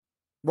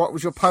What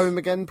was your poem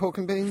again, Pork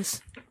and Beans?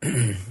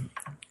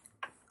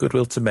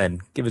 Goodwill to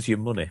men, give us your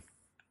money.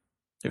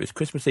 It was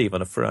Christmas Eve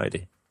on a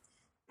Friday.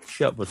 The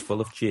shop was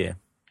full of cheer,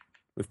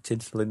 with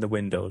tinsel in the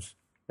windows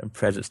and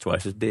presents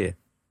twice as dear.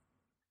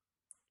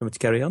 Want me to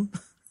carry on?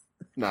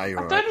 No, you're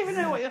I all don't right. even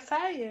know what you're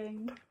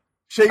saying. I've been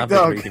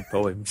Sheepdog. reading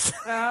poems.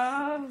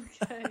 Oh,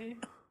 okay.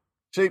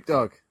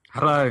 Sheepdog.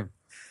 Hello.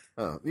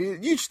 Oh, you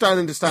just don't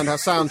understand how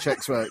sound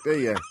checks work, do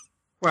you?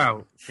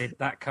 Well, did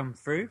that come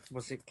through?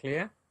 Was it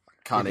clear?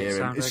 Can't Did it hear him.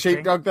 sound Is okay?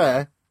 Sheepdog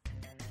there?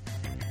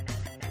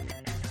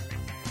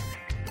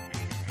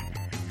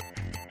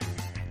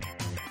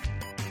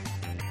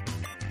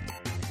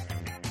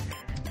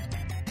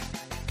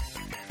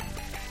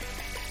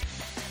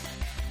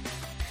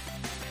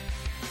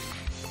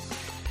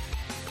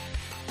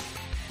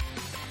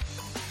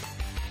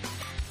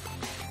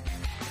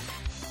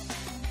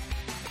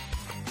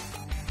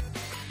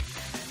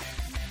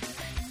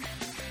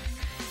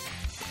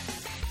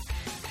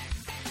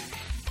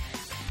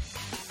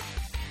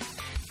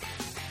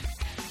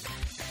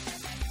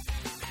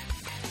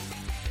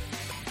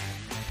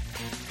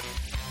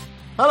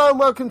 Hello and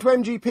welcome to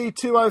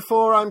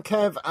MGP204. I'm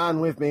Kev,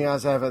 and with me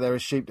as ever there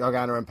is Sheepdog,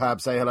 Anna and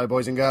Pab. Say hello,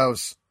 boys and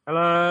girls.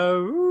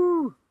 Hello.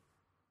 Woo.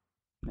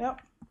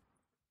 Yep.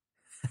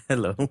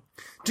 Hello.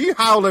 Do you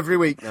howl every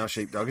week now,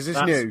 Sheepdog? Is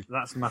this new?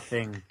 That's my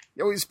thing.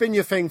 Oh, it's been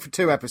your thing for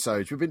 2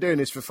 episodes. We've been doing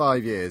this for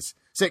 5 years,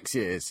 6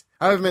 years,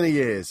 however many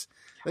years.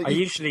 I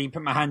usually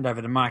put my hand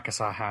over the mic as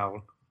I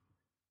howl.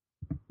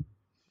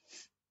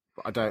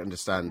 I don't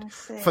understand. I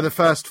see. For the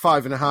first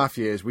 5.5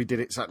 years, we did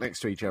it sat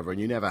next to each other,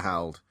 and you never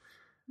howled.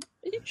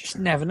 You just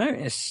never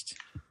noticed.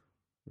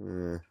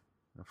 I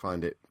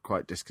find it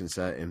quite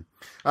disconcerting.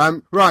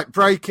 Right,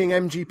 breaking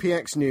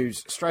MGPX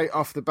news straight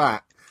off the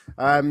bat.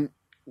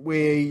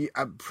 We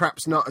are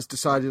perhaps not as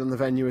decided on the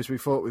venue as we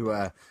thought we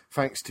were,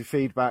 thanks to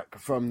feedback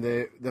from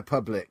the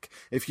public.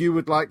 If you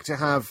would like to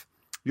have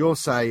your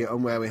say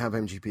on where we have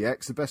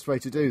MGPX, the best way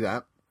to do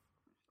that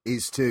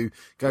is to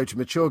go to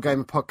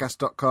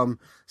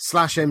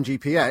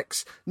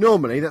maturegamerpodcast.com/MGPX.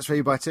 Normally, that's where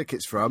you buy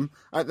tickets from.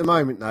 At the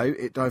moment, though,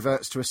 it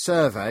diverts to a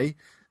survey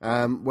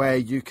where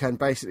you can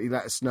basically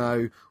let us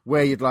know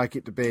where you'd like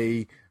it to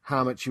be,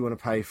 how much you want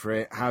to pay for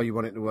it, how you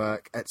want it to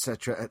work,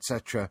 etc.,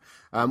 etc.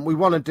 We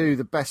want to do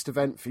the best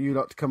event for you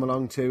lot to come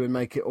along to and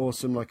make it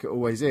awesome like it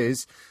always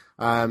is.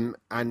 And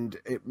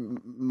it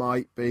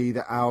might be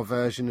that our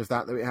version of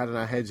that we had in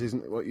our heads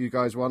isn't what you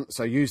guys want.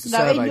 So use the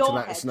survey to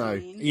let us know.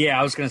 Yeah,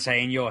 I was going to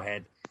say in your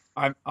head.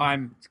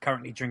 I'm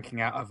currently drinking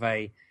out of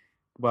a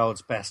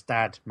world's best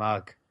dad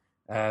mug,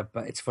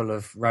 but it's full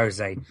of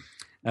rosé,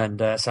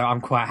 and so I'm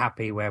quite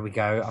happy where we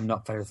go. I'm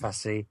not very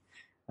fussy.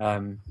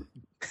 I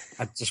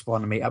just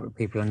want to meet up with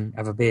people and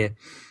have a beer.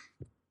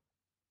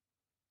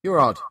 You're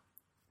odd.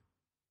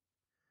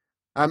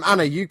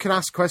 Anna, you can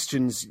ask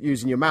questions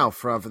using your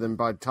mouth rather than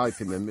by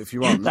typing them if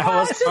you want. I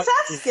was just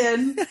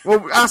asking.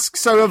 Well, ask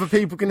so other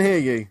people can hear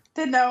you.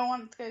 Did no one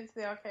want to go to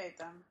the arcade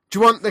then? Do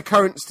you want the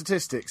current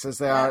statistics as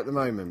they are at the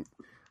moment?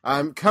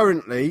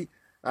 Currently,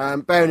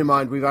 bearing in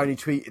mind we've only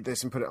tweeted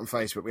this and put it on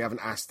Facebook, we haven't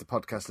asked the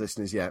podcast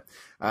listeners yet.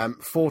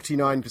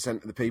 49%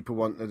 of the people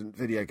want the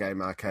video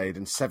game arcade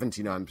and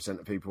 79%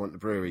 of people want the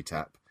brewery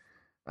tap.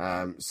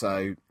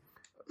 So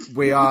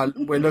we're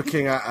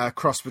looking at a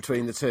cross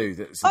between the two.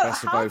 That's the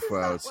best of both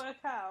worlds. How does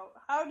that work out?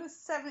 How does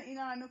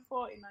 79 and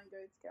 49 go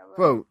together?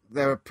 Well,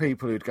 there are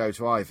people who'd go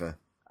to either.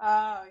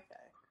 Oh, okay.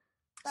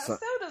 That So-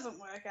 still doesn't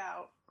work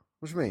out.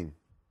 What do you mean?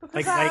 Because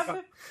Like- I like- have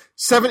a...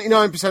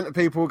 79% of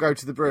people will go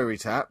to the brewery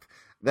tap.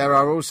 There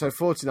are also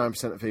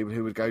 49% of people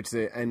who would go to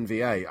the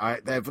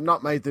NVA. They've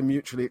not made them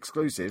mutually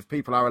exclusive.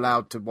 People are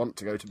allowed to want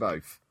to go to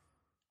both.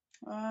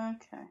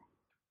 Okay.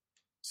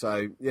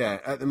 So, yeah,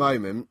 at the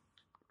moment,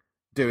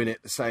 doing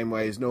it the same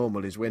way as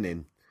normal is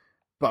winning.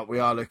 But we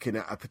are looking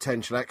at a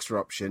potential extra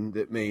option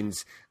that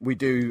means we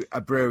do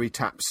a brewery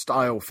tap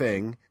style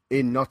thing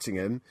in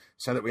Nottingham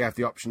so that we have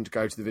the option to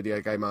go to the video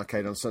game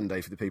arcade on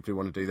Sunday for the people who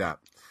want to do that.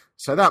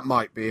 So that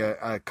might be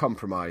a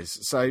compromise.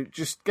 So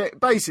just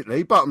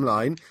basically, bottom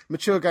line,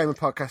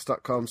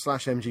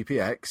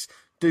 maturegamerpodcast.com/MGPX,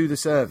 do the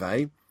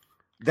survey,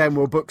 then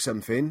we'll book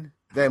something,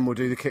 then we'll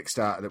do the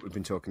Kickstarter that we've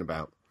been talking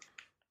about.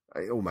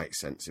 It all makes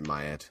sense in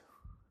my head.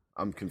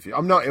 I'm confused.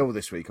 I'm not ill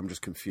this week, I'm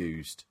just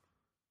confused.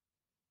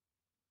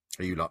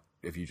 Are you lot?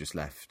 Have you just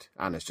left?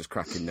 Anna's just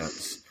cracking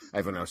nuts.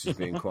 Everyone else is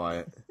being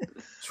quiet.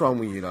 What's wrong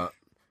with you lot?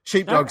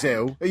 Sheepdog's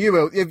ill. Are you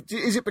ill?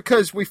 Is it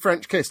because we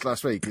French kissed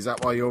last week? Is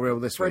that why you're ill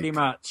this Pretty week?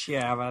 much,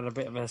 yeah. I've had a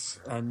bit of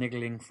a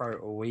niggling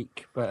throat all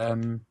week, but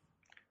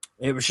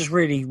it was just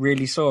really,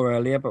 really sore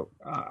earlier. But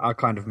I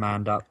kind of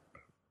manned up.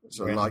 It's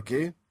unlike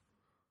you.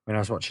 When I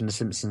was watching The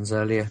Simpsons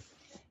earlier.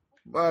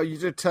 Well, you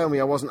did tell me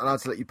I wasn't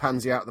allowed to let you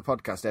pansy out of the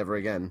podcast ever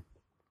again.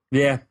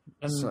 Yeah,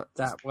 and So-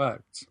 that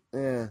worked.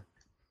 Yeah,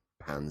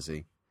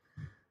 pansy.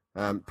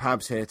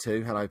 Pab's here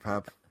too. Hello,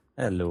 Pab.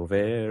 Hello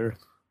there.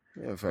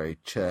 You're very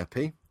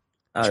chirpy.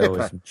 I Chipper,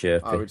 always am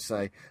chirpy. I would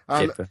say.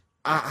 Chipper.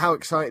 how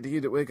excited are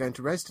you that we're going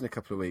to Resden in a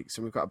couple of weeks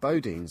and we've got a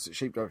Bodines that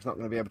Sheepdog's not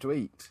going to be able to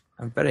eat?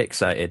 I'm very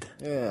excited.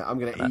 Yeah, I'm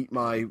going to eat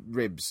my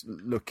ribs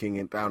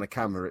looking down a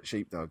camera at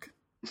Sheepdog.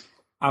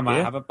 I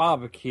might have a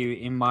barbecue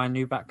in my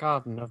new back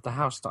garden of the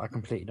house that I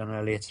completed on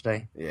earlier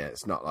today. Yeah,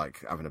 it's not like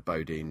having a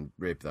Bodine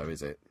rib, though,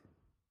 is it?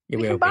 It You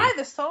will can buy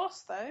be. the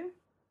sauce, though.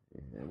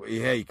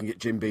 Yeah, you can get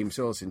Jim Beam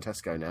sauce in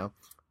Tesco now.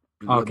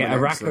 I'll get a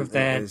rack Excellent of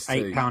their it is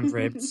too. £8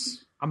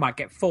 ribs. I might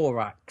get 4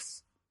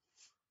 racks.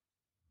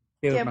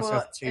 Build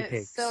myself 2 it's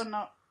pigs. still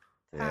not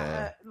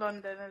Yeah.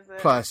 London, is it?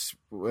 Plus,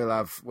 we'll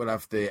have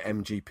the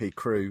MGP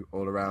crew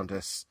all around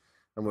us,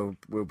 and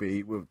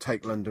we'll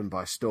take London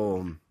by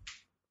storm.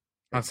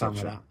 Have fun with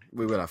etc. that.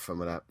 We will have fun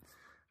with that.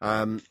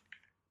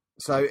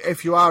 So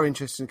if you are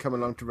interested in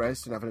coming along to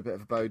Resd and having a bit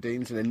of a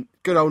Bodines and a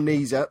good old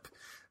knees up,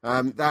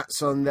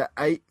 that's on the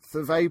 8th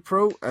of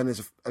April, and there's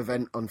an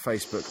event on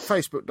Facebook,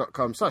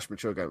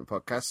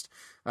 facebook.com/MatureGamerPodcast.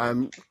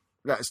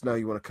 Let us know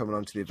you want to come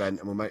along to the event,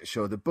 and we'll make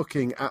sure the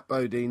booking at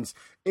Bodines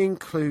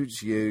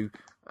includes you,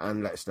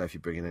 and let us know if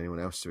you're bringing anyone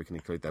else so we can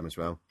include them as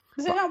well.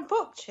 Is it not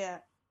booked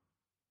yet?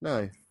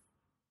 No.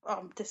 Oh,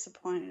 I'm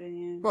disappointed in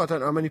you. Well, I don't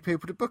know how many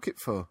people to book it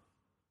for.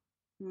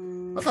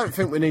 Mm. I don't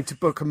think we need to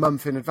book a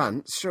month in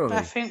advance, surely.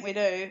 I think we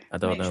do. I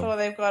don't Make know. sure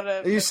they've got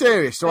a. Are you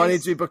serious? Do I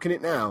need to be booking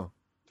it now?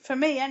 For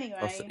me, anyway.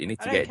 Also, you need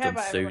to I don't get it care done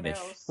about everyone soonish.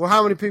 else. Well,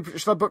 how many people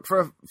should I book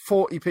for?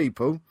 40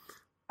 people.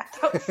 I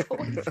thought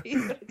 40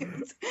 people.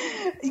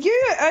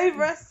 You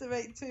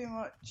overestimate too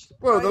much.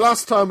 Well, the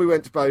last time we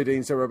went to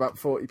Bodines, there were about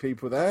 40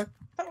 people there.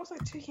 That was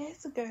like 2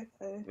 years ago,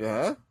 though.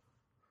 Yeah.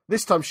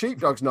 This time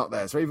Sheepdog's not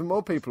there, so even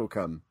more people will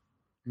come.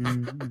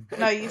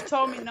 No, you've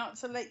told me not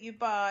to let you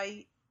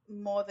buy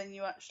more than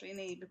you actually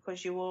need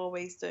because you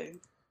always do.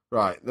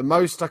 Right, the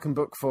most I can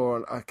book for...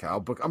 Okay,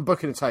 I'm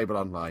booking a table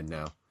online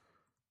now.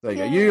 There you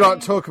go. Yay. You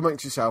like talk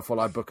amongst yourself while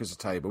I book us a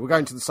table. We're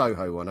going to the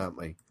Soho one, aren't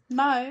we?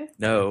 No.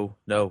 No.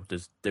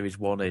 There is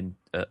one in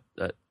at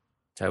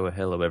Tower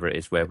Hill or wherever it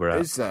is where we're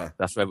at. Is there?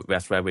 That's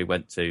where we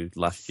went to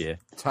last year.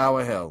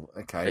 Tower Hill.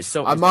 Okay. I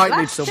I might need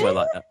Last to... somewhere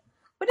like that.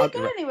 We didn't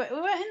go anywhere.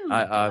 We went in.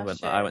 I last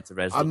went. year. I went to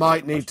Resden. I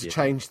might need last to year.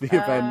 change the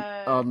event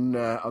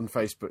on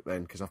Facebook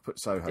then, because I've put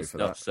Soho It's for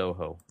not that.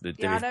 Soho. There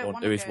Yeah, I is don't one.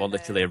 wanna There is go one there.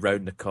 literally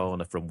around the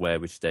corner from where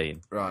we're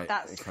staying. Right,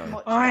 That's okay.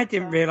 much I better.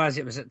 didn't realise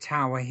it was at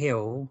Tower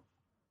Hill.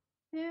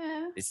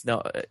 Yeah. It's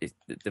not.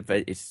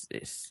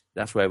 It's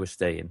that's where we're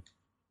staying.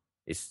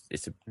 It's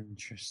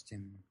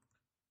Interesting.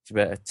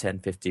 about a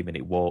 10-15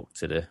 minute walk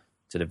to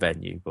the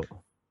venue,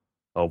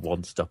 or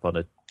one stop on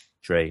a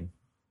train.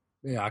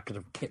 Yeah, I could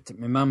have kept at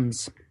my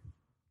mum's.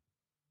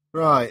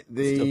 Right,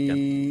 Still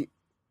the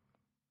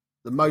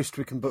most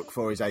we can book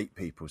for is 8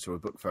 people, so we'll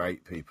book for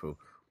 8 people.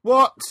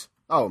 What?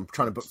 Oh, I'm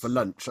trying to book for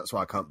lunch, that's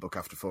why I can't book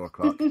after 4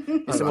 o'clock.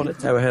 It's the one at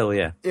Tower Hill,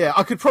 yeah. Yeah,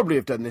 I could probably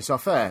have done this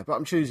off air, but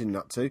I'm choosing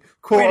not to.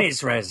 When is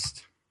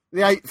Resd?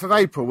 The 8th of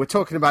April, we're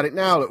talking about it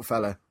now, little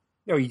fella.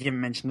 Oh, you didn't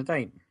mention the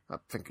date. I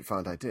think you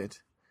find I did.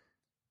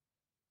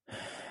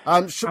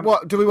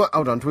 What do we want?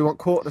 Hold on, do we want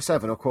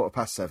 6:45 or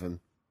 7:15?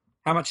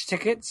 How much are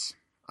tickets?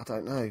 I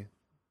don't know.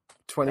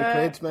 20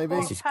 quid, maybe?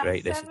 This is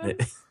great, this, isn't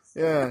it?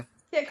 Yeah.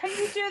 Yeah, can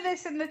you do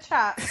this in the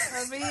chat?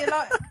 I mean, you're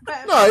like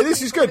better No,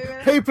 this is people good. do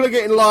it. People are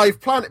getting live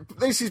planet.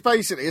 This is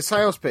basically a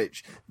sales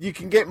pitch. You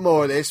can get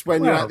more of this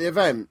when you're Well- at the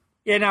event.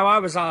 Yeah, no, I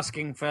was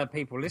asking for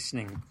people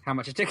listening. How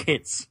much are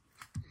tickets?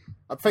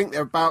 I think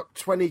they're about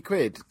 20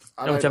 quid.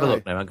 I Let's don't have a know.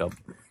 look now. Hang on.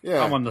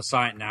 Yeah. I'm on the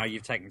site now.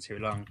 You've taken too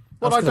long.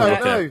 Well, I was gonna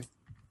don't look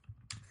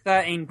know.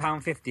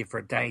 £13.50 for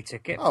a day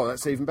ticket. Oh,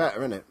 that's even better,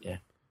 isn't it? Yeah.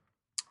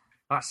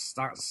 That's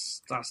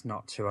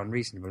not too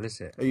unreasonable,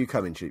 is it? Are you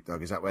coming,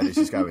 Sheepdog? Is that where this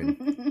is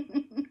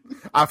going?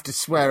 After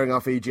swearing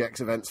off EGX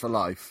events for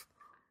life.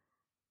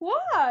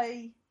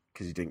 Why?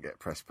 Because he didn't get a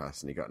press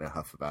pass and he got in a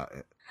huff about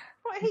it.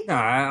 What he No,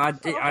 I Sort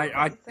of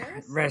did.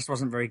 places. Res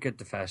wasn't very good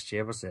the first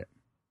year, was it?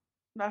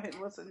 No, it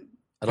wasn't.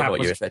 I don't know what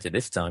was- you're expecting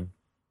this time.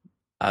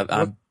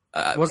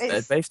 was-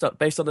 It's-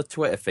 Based on the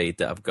Twitter feed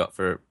that I've got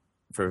for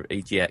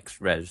EGX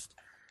Res,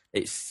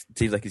 it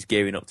seems like it's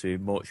gearing up to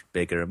be much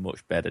bigger and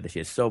much better this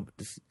year. So,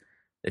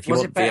 if you Was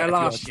want it better if you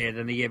last want- year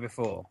than the year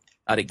before?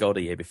 I didn't go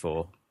the year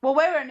before. Well,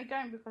 we're only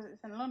going because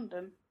it's in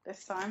London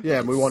this time. Yeah,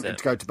 and we It's, wanted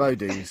to go to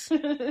Bodines.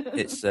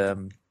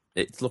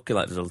 It's looking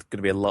like there's going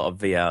to be a lot of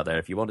VR there.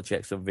 If you want to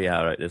check some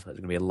VR out, there's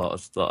going to be a lot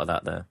of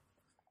that there.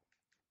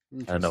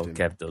 I know Interesting.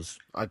 Kev does.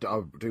 I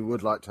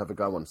would like to have a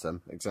go on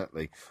some,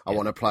 exactly. I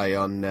want to play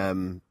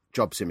on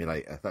Job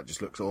Simulator. That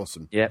just looks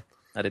awesome. Yeah,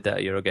 I did that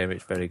at Eurogamer.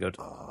 It's very good.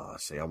 Oh,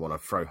 see, I want to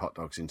throw hot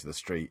dogs into the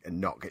street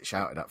and not get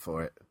shouted at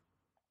for it.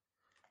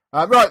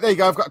 Right, there you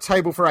go. I've got a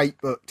table for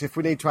 8 booked. If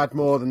we need to add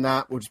more than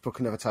that, we'll just book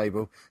another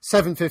table.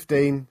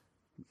 7:15,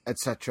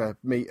 etc.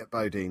 Meet at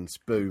Bodines.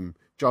 Boom.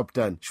 Job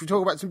done. Should we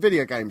talk about some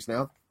video games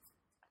now?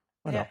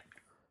 Why Yeah. not?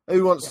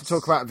 Who wants to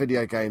talk about a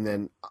video game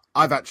then?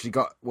 I've actually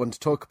got one to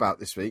talk about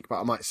this week, but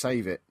I might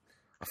save it.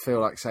 I feel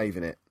like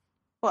saving it.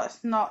 Well,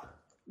 it's not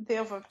the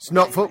other. It's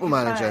not thing Football that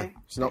you're Manager. saying,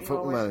 It's not that you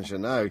Football always- Manager,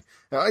 no.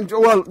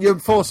 Well, you're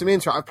forcing me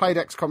into it. I've played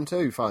XCOM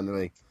 2,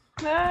 finally.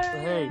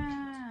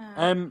 Ah.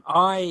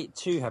 I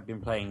too have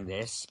been playing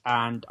this,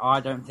 and I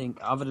don't think,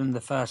 other than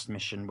the first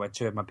mission where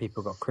 2 of my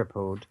people got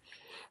crippled,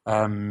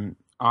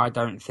 I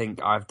don't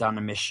think I've done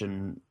a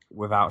mission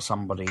without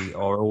somebody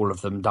or all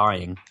of them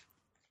dying.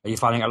 Are you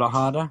finding it a lot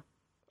harder?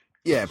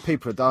 Yeah,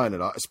 people are dying a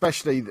lot.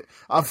 Especially,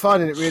 I'm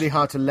finding it really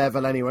hard to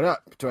level anyone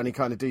up to any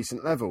kind of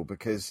decent level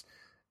because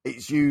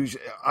it's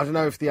usually, I don't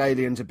know if the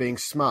aliens are being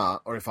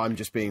smart or if I'm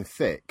just being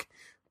thick,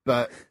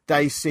 but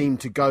they seem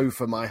to go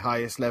for my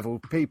highest level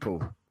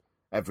people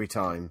every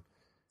time.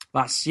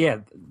 That's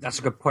a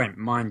good point.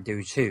 Mine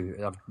do too.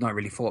 I've not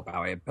really thought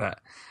about it, but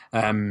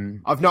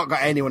I've not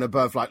got anyone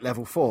above like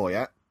level 4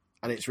 yet,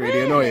 and it's really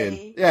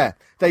annoying. Yeah,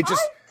 they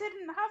just I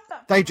didn't have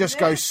that. they just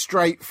go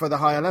straight for the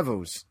higher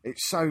levels.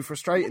 It's so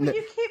frustrating. But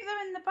you keep them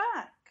in the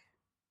back.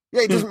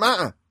 Yeah, it doesn't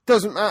matter.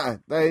 Doesn't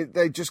matter.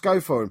 They just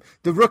go for them.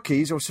 The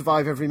rookies will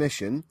survive every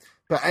mission,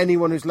 but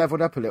anyone who's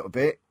leveled up a little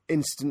bit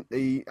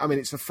instantly. I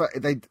mean,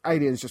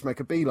 aliens just make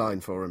a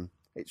beeline for them.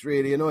 It's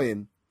really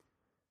annoying.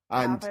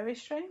 And very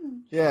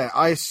strange. Yeah,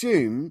 I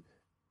assume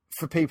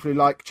for people who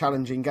like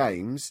challenging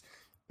games,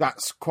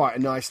 that's quite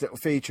a nice little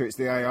feature. It's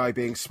the AI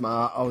being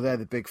smart. Oh, they're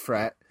the big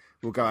threat.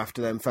 We'll go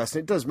after them first.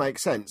 And it does make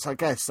sense. I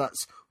guess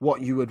that's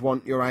what you would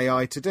want your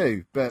AI to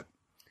do. But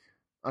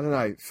I don't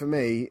know. For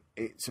me,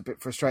 it's a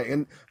bit frustrating.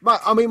 And my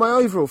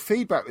overall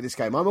feedback with this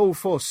game, I'm all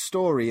for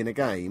story in a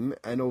game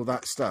and all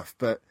that stuff.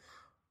 But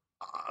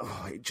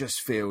it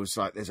just feels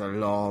like there's a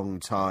long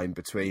time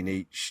between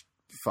each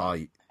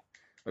fight.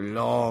 A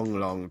long,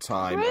 long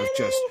time of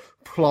just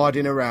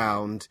plodding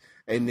around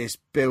in this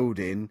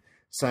building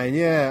saying,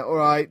 yeah, all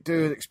right,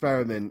 do an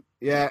experiment.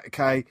 Yeah,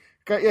 okay.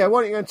 Yeah, why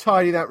don't you go and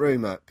tidy that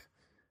room up?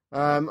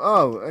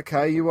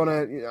 Okay, you want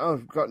to...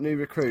 I've got new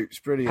recruits.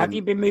 Brilliant. Have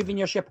you been moving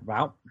your ship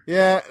about?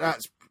 Yeah,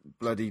 that's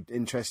bloody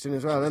interesting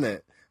as well, isn't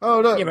it? Oh,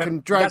 look, I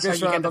can drag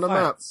this around on a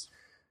map.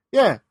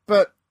 Yeah,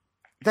 but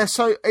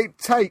it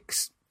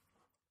takes...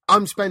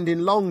 I'm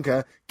spending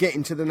longer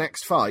getting to the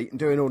next fight and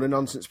doing all the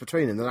nonsense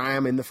between them than I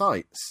am in the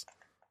fights.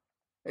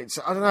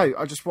 I don't know.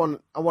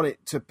 I want it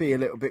to be a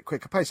little bit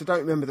quicker pace. I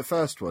don't remember the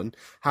first one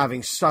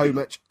having so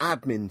much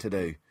admin to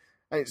do.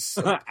 It's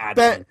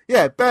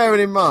bearing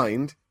in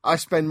mind, I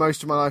spend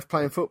most of my life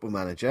playing Football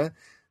Manager.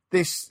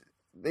 This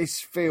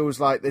feels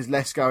like there's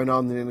less going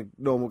on than in a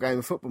normal game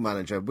of Football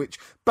Manager, which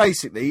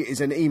basically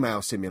is an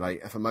email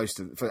simulator for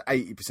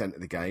 80% of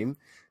the game.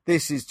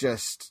 This is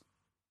just...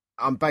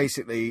 I'm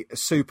basically a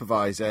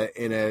supervisor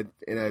in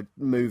a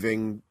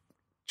moving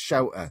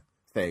shelter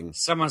thing.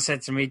 Someone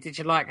said to me, "Did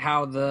you like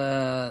how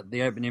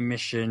the opening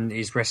mission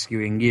is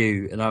rescuing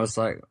you?" And I was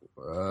like,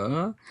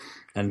 and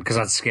because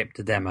I'd skipped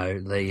the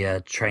demo,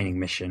 the training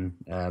mission,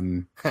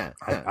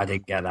 I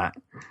didn't get that.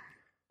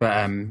 But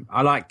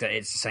I liked that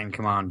it's the same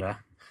commander.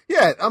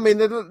 Yeah, I mean,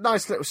 the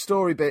nice little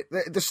story bit.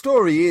 The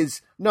story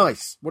is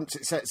nice once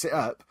it sets it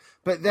up,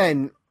 but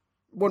then...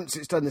 once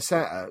it's done the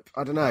setup,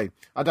 I don't know.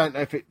 I don't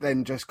know if it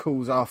then just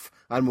cools off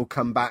and will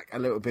come back a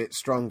little bit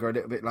stronger a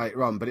little bit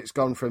later on. But it's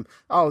gone from,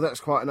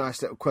 that's quite a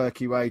nice little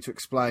quirky way to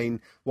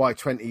explain why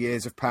 20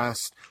 years have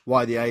passed,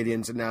 why the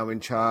aliens are now in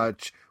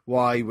charge,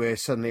 why we're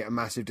suddenly at a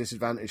massive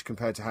disadvantage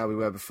compared to how we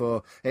were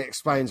before. It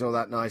explains all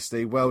that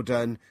nicely. Well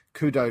done.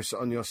 Kudos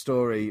on your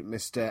story,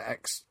 Mr.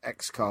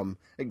 XCOM.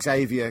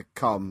 Xavier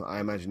Com,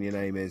 I imagine your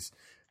name is.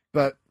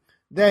 But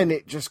then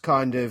it just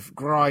kind of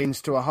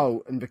grinds to a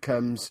halt and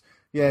becomes...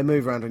 yeah,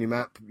 move around on your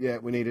map. Yeah,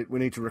 we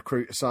need to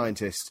recruit a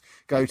scientist.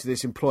 Go to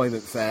this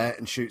employment fair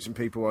and shoot some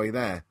people while you're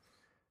there.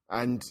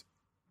 And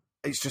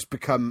it's just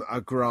become a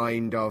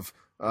grind of,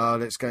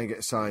 let's go and get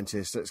a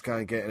scientist. Let's go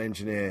and get an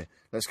engineer.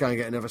 Let's go and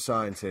get another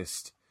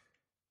scientist.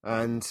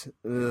 And,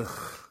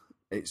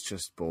 it's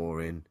just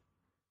boring.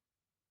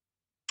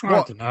 I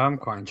don't know, I'm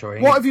quite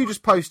enjoying it. What have you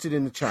just posted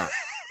in the chat?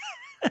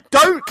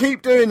 Don't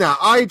keep doing that.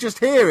 I just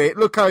hear it,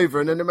 look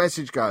over, and then the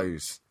message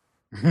goes.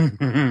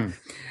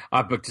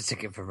 I booked a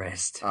ticket for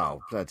rest. Oh,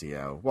 bloody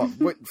hell.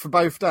 What for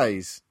both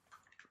days?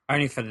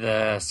 Only for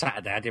the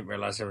Saturday. I didn't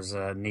realise there was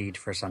a need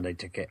for a Sunday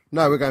ticket.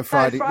 No, we're going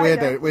Friday.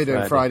 Friday. We're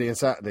doing Friday and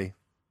Saturday.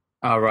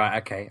 Oh, right,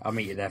 okay. I'll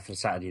meet you there for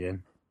Saturday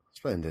then.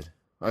 Splendid.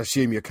 I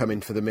assume you're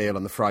coming for the meal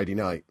on the Friday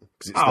night.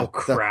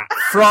 Crap. The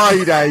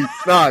Friday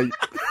night.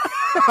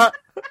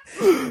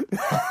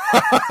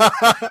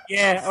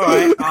 Yeah, all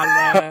right.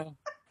 I'll...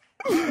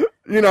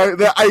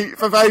 the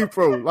 8th of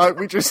April, like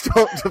we just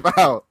talked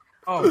about.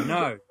 Oh,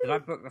 no. Did I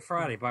book the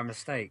Friday by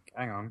mistake?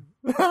 Hang on.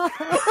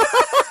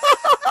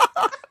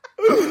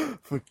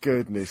 For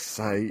goodness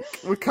sake.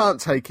 We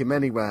can't take him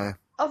anywhere.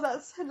 Oh,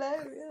 that's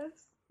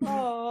hilarious.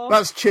 Oh.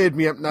 That's cheered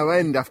me up no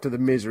end after the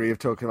misery of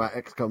talking about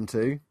XCOM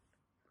 2.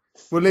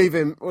 We'll leave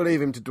him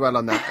to dwell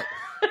on that.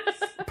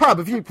 Pab,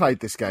 have you played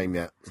this game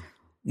yet?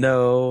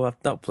 No,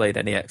 I've not played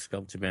any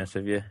XCOM, to be honest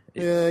with you.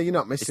 Yeah, you're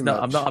not missing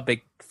much. I'm not a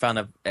big fan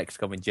of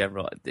XCOM in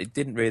general. It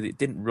didn't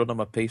run on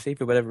my PC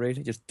for whatever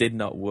reason. It just did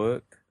not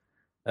work.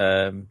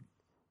 And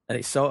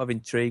it sort of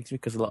intrigues me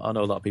because I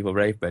know a lot of people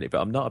rave about it,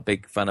 but I'm not a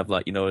big fan of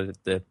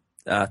the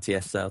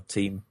RTS style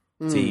team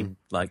team,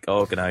 like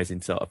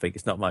organising sort of thing.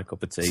 It's not my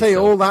cup of tea. See,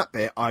 all that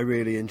bit I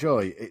really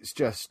enjoy. It's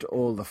just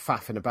all the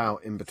faffing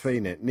about in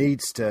between it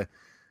needs to...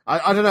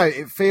 I don't know,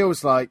 it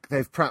feels like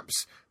they've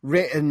perhaps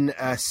written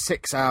a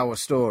 6-hour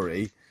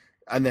story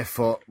and they've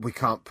thought, we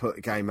can't put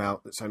a game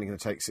out that's only going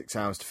to take 6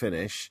 hours to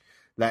finish.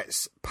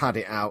 Let's pad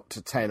it out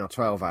to 10 or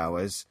 12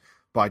 hours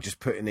by just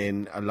putting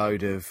in a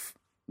load of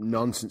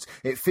nonsense.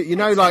 It's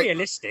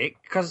realistic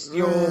because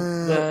you're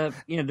the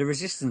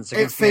resistance.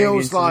 It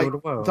feels like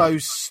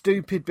those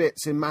stupid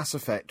bits in Mass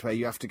Effect where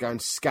you have to go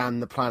and scan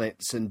the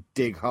planets and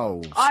dig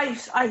holes.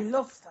 I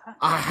love that.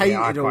 I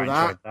hated all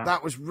that.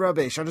 That was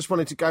rubbish. I just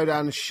wanted to go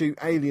down and shoot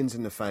aliens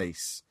in the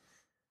face,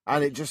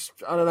 and it just,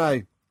 I don't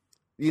know.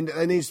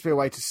 There needs to be a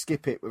way to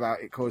skip it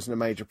without it causing a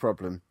major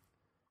problem,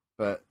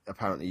 but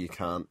apparently you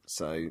can't.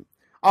 So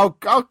I'll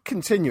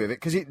continue with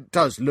it because it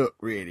does look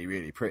really,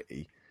 really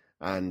pretty.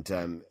 And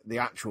the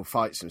actual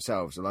fights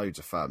themselves are loads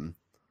of fun,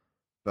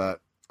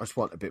 but I just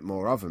want a bit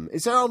more of them.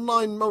 Is there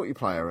online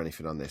multiplayer or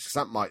anything on this? Because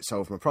that might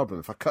solve my problem.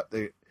 If I cut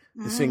the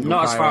single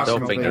Not player as far out as I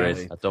don't think there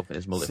is. I don't think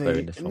there's multiplayer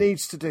in this it one.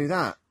 needs to do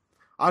that.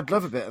 I'd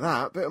love a bit of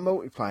that, a bit of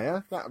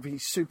multiplayer. That would be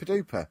super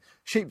duper.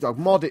 Sheepdog,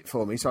 mod it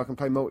for me so I can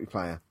play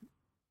multiplayer.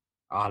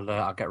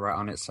 I'll get right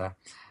on it, sir.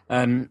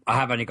 I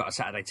have only got a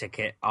Saturday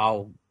ticket.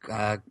 I'll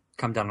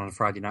come down on a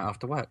Friday night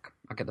after work.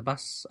 I'll get the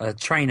bus.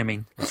 Train, I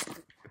mean.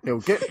 He'll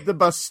get the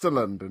bus to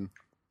London.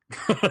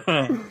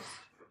 Oh,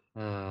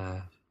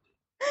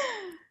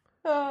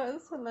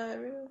 it's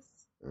hilarious.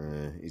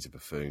 He's a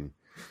buffoon.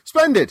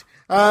 Splendid.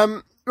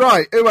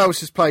 Right, who else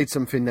has played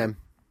something then?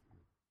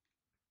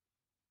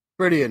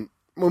 Brilliant.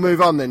 We'll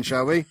move on then,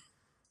 shall we?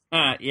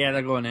 Yeah,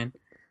 they're going in.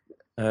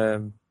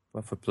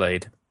 What have I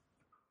played?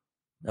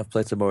 I've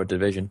played some more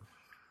Division.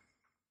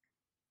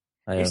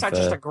 Is that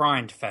just a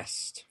grind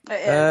fest?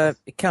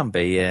 It can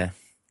be, yeah.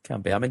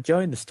 Can be. I'm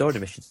enjoying the story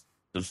missions.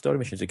 The story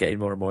missions are getting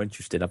more and more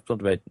interesting. I've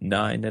done about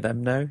 9 of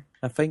them now,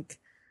 I think.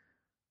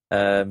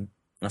 I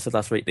said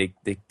last week they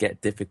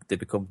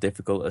become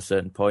difficult at a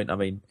certain point. I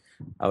mean,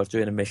 I was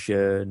doing a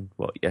mission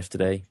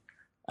yesterday,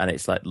 and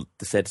it's like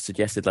they said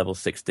suggested level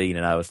 16,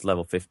 and I was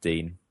level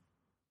 15.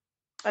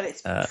 And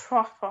it's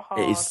proper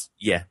hard. It is,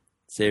 yeah,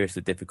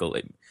 seriously difficult.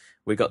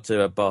 We got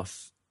to a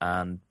boss,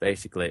 and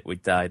basically we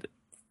died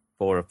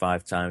 4 or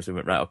 5 times. We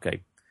went, right,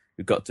 okay,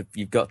 you've got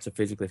to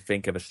physically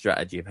think of a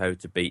strategy of how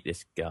to beat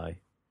this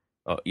guy.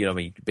 Or, you know what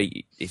I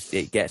mean?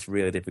 It gets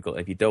really difficult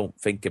if you don't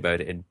think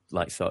about it and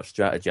like sort of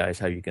strategize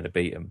how you're going to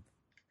beat them.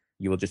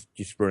 You will just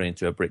run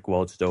into a brick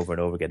wall just over and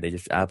over again. They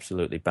just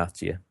absolutely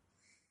batter you.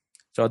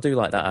 So I do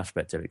like that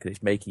aspect of it because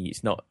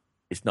it's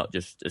not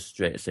just as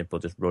straight as simple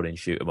just run and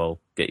shoot them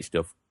all, get your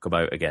stuff, come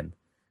out again.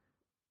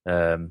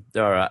 There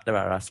are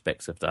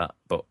aspects of that,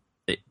 but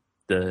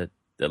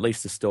at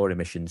least the story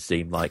missions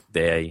seem like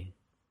they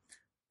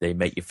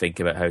make you think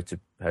about how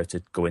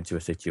to go into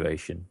a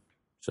situation.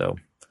 So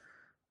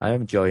I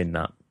am enjoying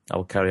that. I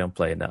will carry on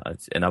playing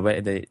that. And I went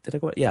in the... Did I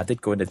go? Yeah, I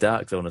did go in the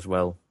Dark Zone as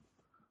well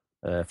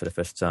for the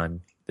first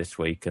time this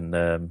week. And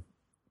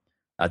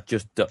I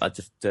just got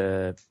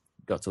to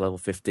level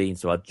 15,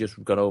 so I'd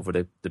just gone over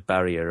the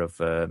barrier of...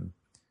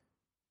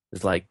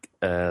 there's like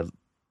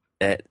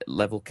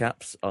level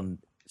caps on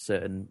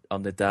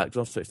the Dark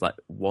Zone, so it's like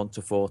 1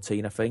 to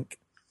 14, I think,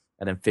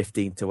 and then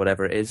 15 to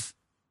whatever it is.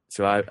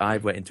 So I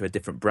went into a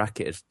different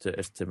bracket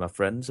as to my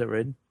friends that were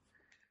in.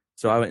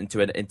 So I went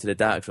into the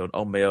Dark Zone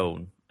on my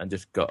own and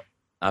just got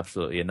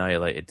absolutely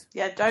annihilated.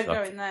 Yeah, don't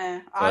go in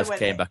there. So I just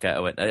came back out. I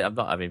went, I'm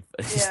not having.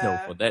 It's no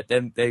fun.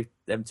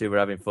 Them two were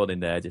having fun in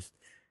there, just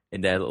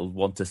in their little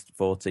 1 to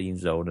 14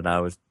 zone, and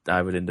I was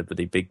in the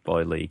bloody big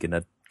boy league, and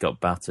I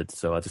got battered.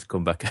 So I just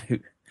come back out.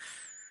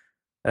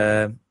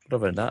 But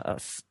other than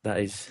that, that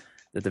is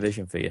the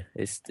Division for you.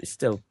 It's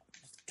still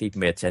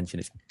keeping me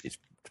attention. It's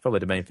probably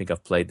the main thing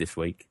I've played this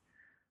week.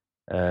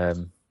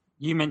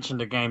 You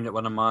mentioned a game that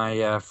one of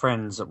my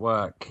friends at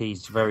work,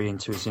 he's very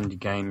into his indie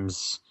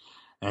games,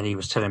 and he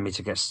was telling me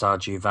to get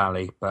Stardew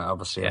Valley, but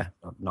obviously I've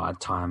not had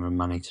time and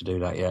money to do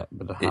that yet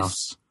with the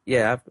house.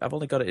 Yeah, I've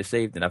only got it this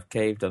evening. I've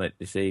caved on it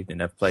this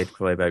evening. I've played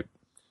probably about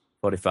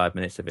 45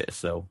 minutes of it or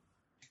so.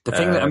 The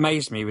thing that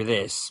amazed me with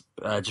this,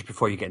 just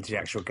before you get into the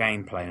actual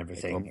gameplay and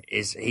everything,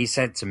 is he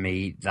said to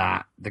me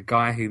that the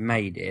guy who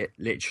made it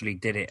literally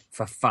did it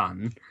for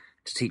fun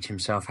to teach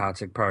himself how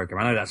to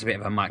program. I know that's a bit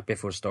of a Mike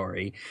Biffle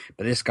story,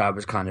 but this guy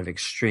was kind of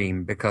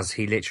extreme because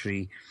he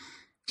literally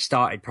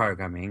started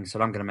programming,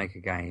 said, I'm going to make a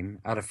game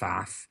out of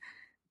faff,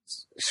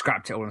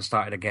 scrapped it all and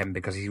started again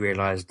because he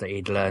realised that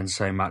he'd learned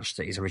so much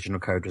that his original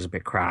code was a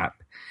bit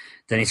crap.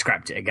 Then he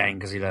scrapped it again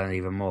because he learned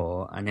even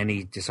more, and then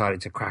he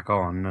decided to crack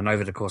on, and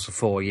over the course of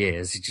 4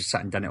 years, he just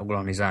sat and done it all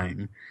on his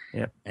own,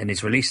 and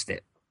he's released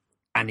it.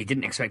 And he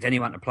didn't expect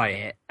anyone to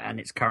play it, and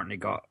it's currently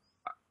got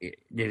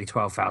nearly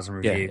 12,000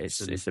 reviews.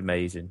 Yeah, it's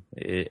amazing.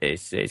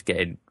 It's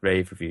getting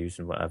rave reviews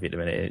and what have you at the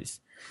minute.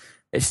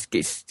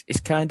 It's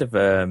kind of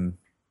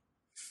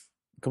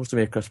comes to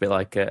me across a bit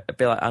like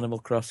Animal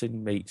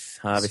Crossing meets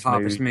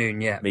Harvest Moon,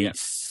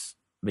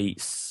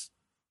 meets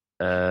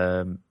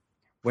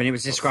when it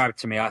was described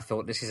to me, I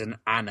thought this is an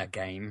Anna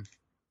game,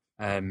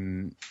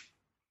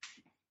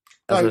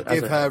 Don't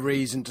give her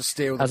reason to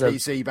steal the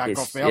PC back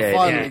off me. I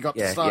finally got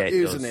to start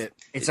using it.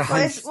 It's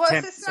What's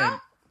this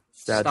now?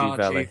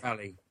 Stardew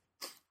Valley.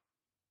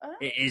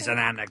 It is an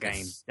Anna game,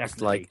 It's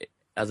definitely. like it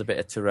has a bit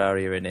of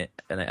Terraria in it,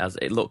 and it has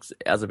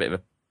a bit of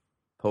a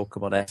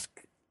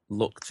Pokemon-esque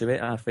look to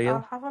it. I feel.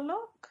 I'll have a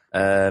look.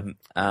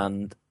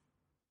 And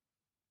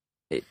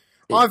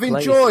I've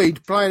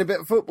enjoyed playing a bit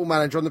of Football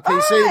Manager on the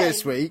PC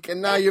this week,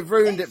 and now you've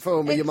ruined it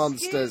for me, you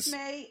monsters. Excuse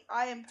me,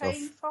 I am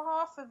paying for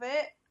half of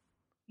it.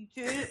 You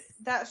do.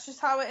 That's just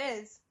how it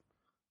is.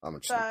 I'm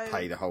just going to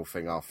pay the whole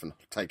thing off and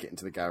take it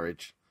into the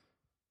garage.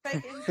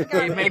 Take it into the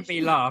garage. It made me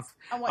laugh.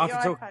 And let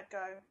your iPad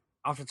go.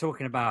 After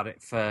talking about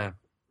it for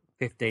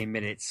 15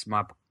 minutes,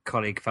 my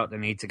colleague felt the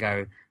need to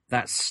go,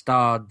 that's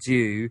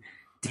Stardew,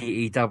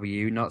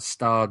 D-E-W, not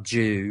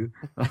Stardew.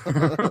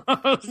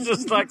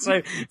 Just like,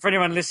 so for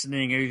anyone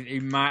listening who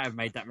might have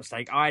made that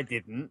mistake, I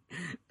didn't.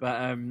 But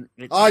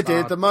I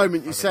did. The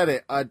moment you said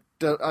it, I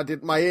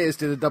did. My ears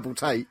did a double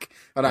take,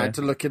 and I had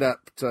to look it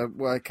up to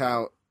work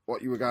out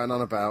what you were going on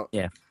about.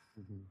 Yeah.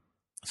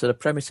 So the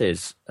premise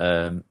is,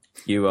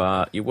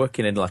 you're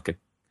working in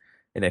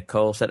in a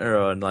call center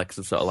or in like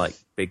some sort of like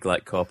big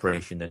like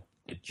corporation, a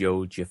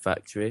Georgia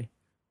factory,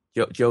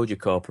 Georgia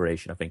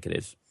Corporation, I think it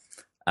is,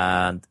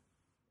 and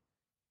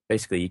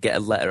basically you get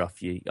a letter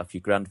off your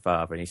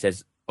grandfather, and he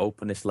says,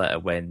 open this letter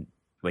when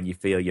you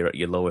feel you're at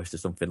your lowest or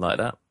something like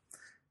that,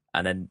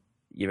 and then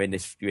you're in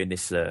this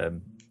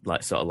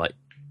like sort of like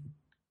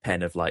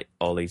pen of like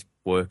all these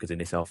workers in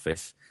this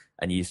office,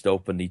 and you just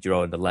open, you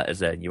draw in the letters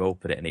there, and you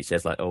open it, and it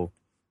says like, oh,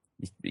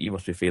 you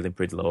must be feeling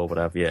pretty low or what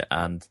have you,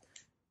 and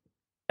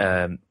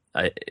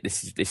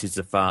this is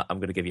the farm. I'm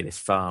going to give you this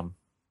farm,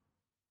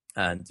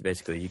 and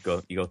basically you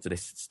go to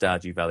this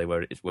Stardew Valley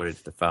where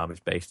the farm is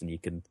based, and you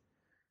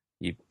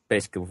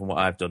basically, from what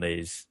I've done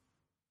is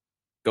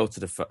go to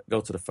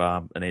the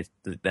farm, and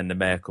then the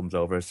mayor comes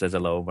over and says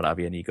hello and what have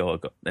you, and you go,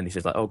 and he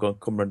says like, oh,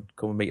 come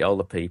and meet all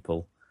the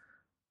people,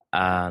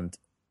 and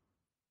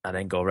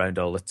then go around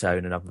all the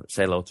town and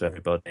say hello to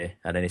everybody,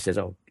 and then he says,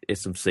 oh,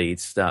 here's some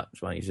seeds, why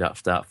don't you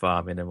start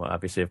farming and what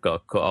have you, so you've got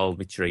to cut all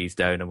my trees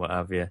down and what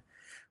have you.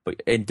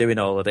 But in doing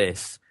all of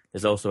this,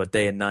 there's also a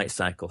day and night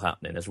cycle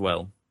happening as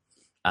well.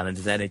 And then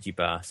there's an energy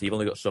bar. So you've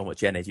only got so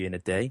much energy in a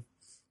day.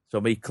 So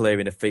me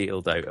clearing a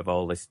field out of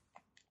all this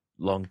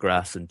long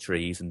grass and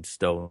trees and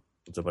stones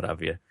or what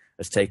have you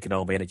has taken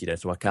all my energy down.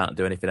 So I can't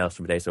do anything else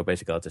for my day. So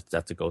basically I'll just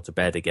have to go to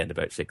bed again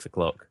about 6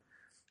 o'clock.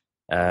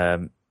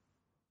 And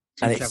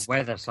it's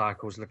weather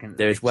cycles looking at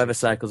there's weather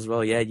cycles as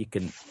well. Yeah, you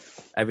can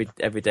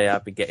every day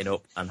I've been getting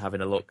up and having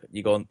a look.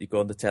 You go on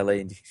the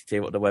telly and you see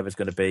what the weather's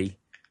going to be.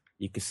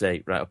 You could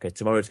say, right, okay,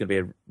 tomorrow's going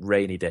to be a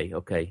rainy day.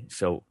 Okay,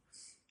 so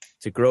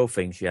to grow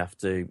things, you have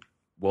to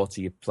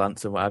water your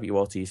plants and what have you,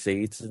 water your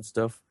seeds and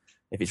stuff.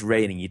 If it's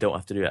raining, you don't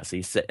have to do that. So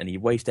you sit and you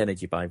waste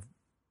energy by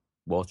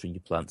watering your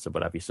plants and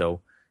what have you.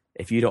 So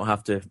if you don't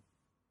have to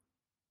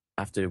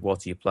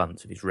water your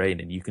plants if it's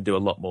raining, you can do a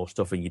lot more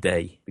stuff in your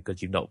day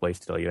because you've not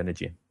wasted all your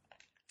energy.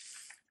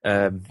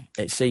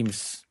 It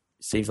seems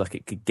like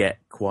it could get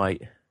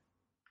quite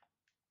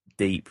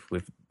deep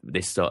with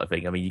this sort of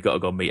thing. I mean, you got to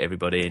go meet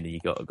everybody and you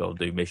got to go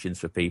do missions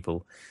for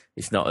people.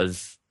 It's not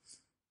as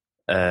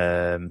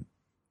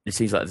it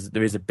seems like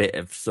there is a bit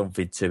of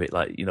something to it,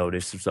 like, you know,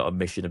 there's some sort of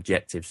mission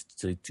objectives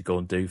to go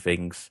and do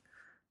things.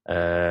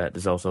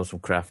 There's also some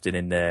crafting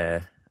in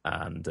there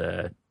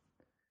and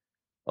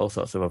all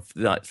sorts of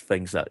like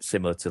things that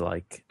similar to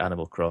like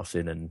Animal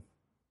Crossing and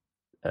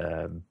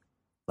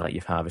like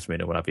your Harvest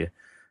Moon or what have you.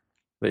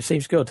 But it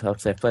seems good.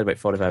 I'd say I've played about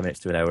 45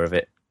 minutes to an hour of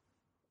it,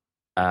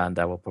 and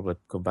I will probably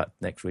come back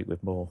next week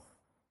with more.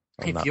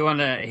 If you want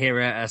to hear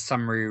a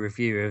summary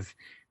review of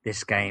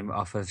this game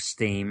off of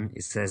Steam,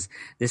 it says,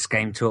 this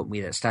game taught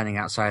me that standing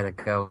outside a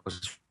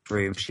girl's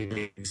room, she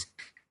lives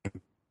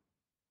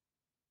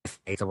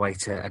the way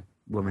to a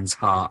woman's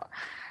heart.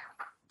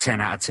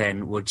 10 out of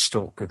 10 would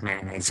stalk with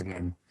mayonnaise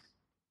again.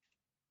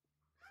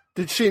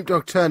 Did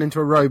Sheepdog turn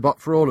into a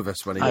robot for all of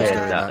us when he was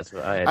doing that?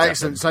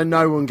 Excellent. So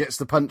no one gets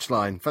the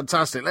punchline.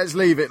 Fantastic. Let's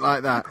leave it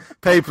like that.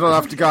 People will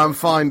have to go and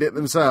find it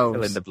themselves.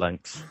 Fill in the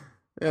blanks.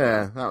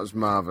 Yeah, that was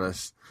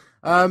marvellous.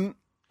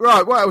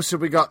 Right, what else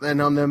have we got then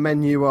on the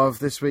menu of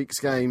this week's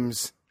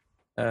games?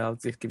 I'll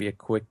just give you a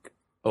quick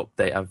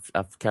update.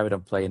 I've carried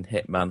on playing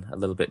Hitman a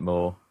little bit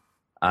more.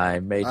 I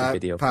made a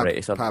video for it.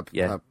 It's on, Pab.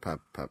 Yeah.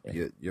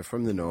 You're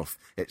from the north.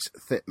 It's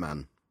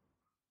Thitman.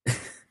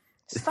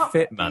 Stop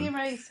Fitman. being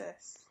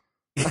racist.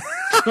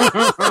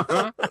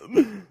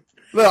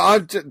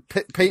 Look,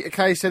 Peter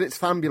Kay said it's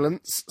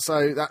Fambulance,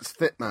 so that's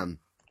Thitman.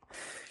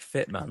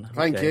 Fitman.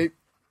 Thank you.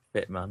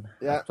 Fitman.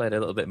 Yeah. I've played a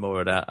little bit more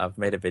of that. I've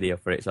made a video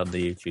for it. It's on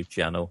the YouTube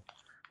channel.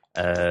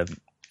 And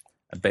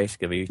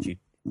basically,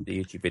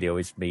 the YouTube video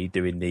is me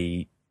doing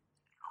the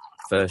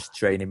first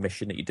training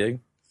mission that you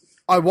do.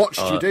 I watched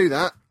you do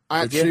that.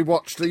 I actually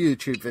watched the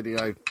YouTube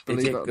video.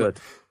 Believe it or not.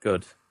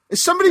 Good.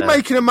 Is somebody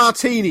making a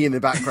martini in the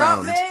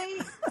background? Not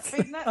me.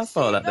 Big I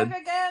thought that Sheepdog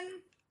then. again.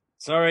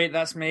 Sorry,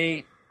 that's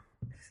me.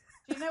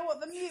 Do you know what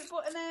the mute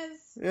button is?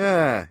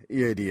 Yeah,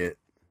 you idiot.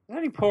 I'm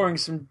only pouring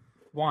some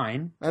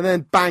wine. and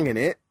then banging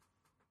it.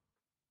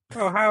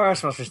 Well, how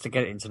else am I supposed to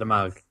get it into the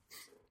mug?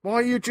 Why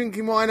are you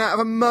drinking wine out of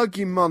a mug,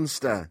 you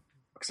monster?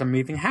 Because I'm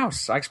moving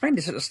house. I explained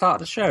this at the start of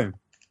the show.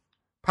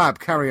 Pab,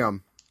 carry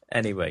on.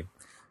 Anyway,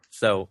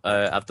 so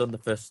I've done the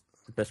first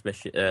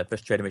mission,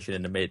 first training mission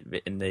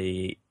in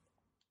the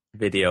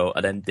video. I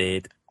then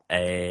did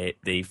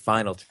the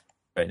final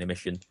training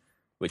mission,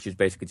 which is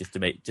basically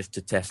just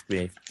to test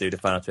me, do the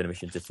final training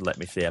mission, just to let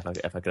me see if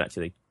I can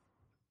actually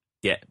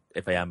get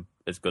if I am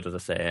as good as I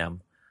say I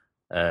am.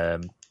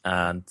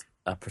 And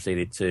I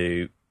proceeded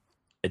to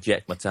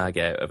eject my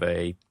target out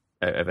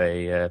of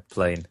a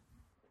plane.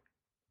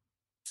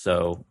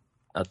 So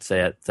I'd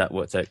say that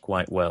worked out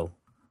quite well.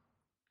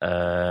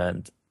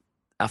 And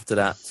after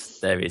that,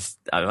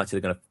 I'm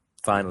actually going to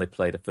finally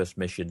play the first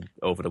mission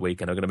over the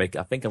weekend. I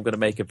think I'm going to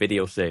make a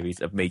video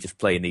series of me just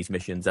playing these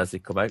missions as they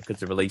come out because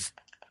they're released.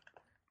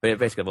 But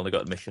basically, I've only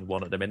got mission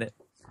 1 at the minute,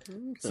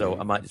 so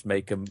I might just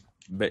make a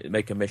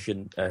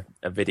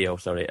video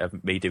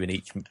of me doing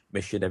each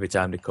mission every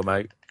time they come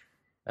out.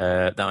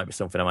 That might be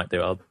something I might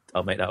do.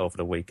 I'll make that over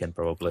the weekend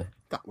probably.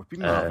 That would be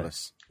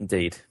marvellous.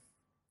 Indeed,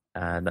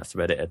 and that's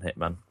about it in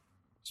Hitman.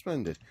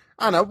 Splendid.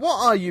 Anna,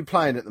 what are you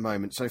playing at the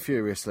moment so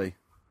furiously?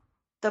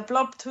 The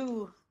Blob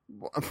 2.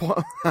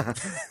 What?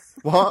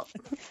 What?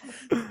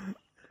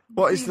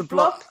 What is the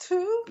Blob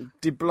 2?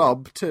 The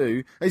Blob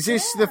 2? Is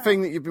this the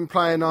thing that you've been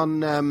playing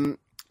on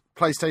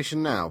PlayStation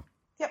Now?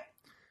 Yep.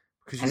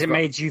 Has it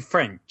made you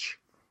French?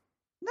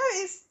 No,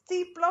 it's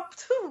the Blob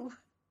 2.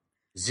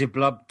 The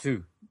Blob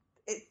 2.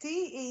 It's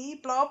DE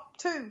Blob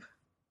 2.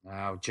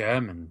 Oh,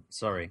 German.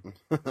 Sorry.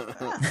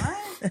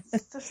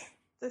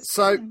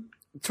 So,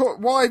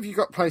 why have you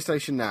got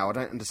PlayStation Now? I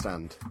don't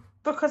understand.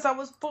 Because I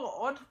was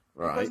bored.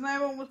 Right. Because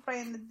no one was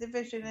playing the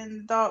Division in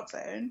the Dark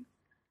Zone.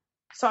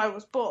 So I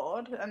was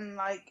bored and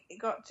it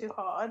got too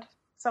hard.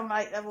 So I'm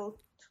level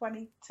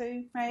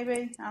 22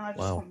 maybe, and I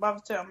just couldn't bother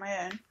to do it on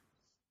my own.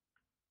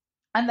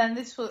 And then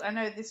this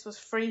was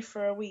free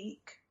for a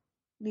week.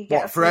 You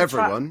get for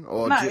everyone?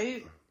 Or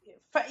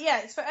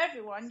it's for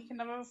everyone. You can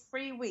have a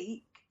free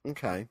week.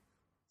 Okay.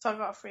 So I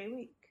got a free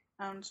week.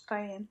 I'm just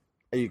playing.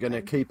 Are you going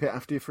to keep it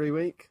after your free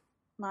week?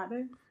 Might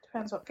do.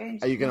 Depends what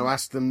games. Are you going to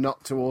ask them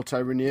not to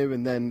auto-renew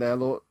and then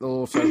they'll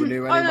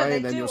auto-renew anyway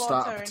and then you'll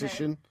start a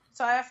petition?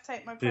 So I have to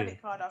take my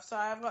credit card off. So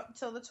I've got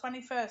until the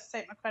 21st to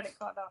take my credit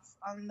card off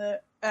on the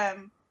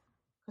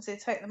because they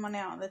take the money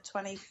out on the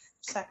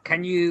 22nd.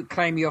 Can you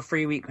claim your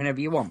free week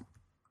whenever you want?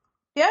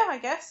 Yeah, I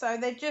guess so.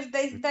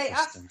 They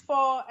ask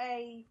for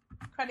a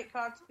credit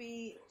card to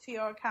be to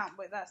your account,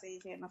 but that's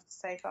easy enough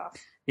to take off.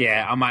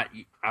 Yeah, I might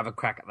have a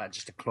crack at that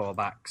just to claw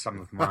back some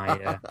of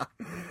my.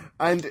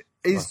 And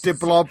is The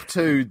Blob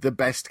 2 the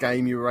best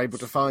game you were able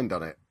to find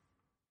on it?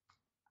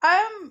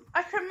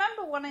 I can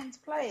remember wanting to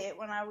play it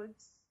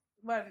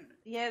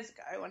years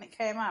ago when it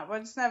came out, but I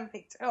just never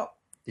picked it up.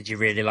 Did you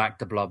really like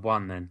The Blob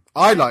 1 then?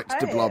 I liked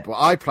The Blob 1.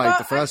 I played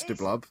the first The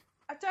Blob.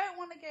 I don't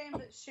want a game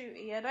that's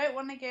shooty. I don't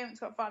want a game that's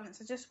got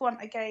violence. I just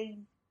want a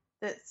game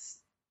that's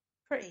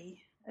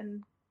pretty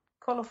and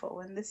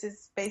colourful. And this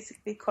is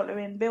basically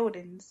colouring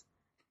buildings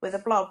with a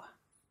blob.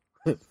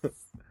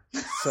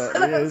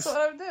 Certainly That's is.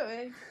 what I'm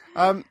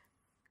doing.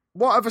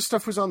 What other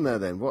stuff was on there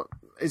then? What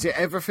is it?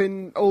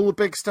 Everything, all the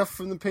big stuff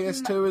from the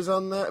PS2 is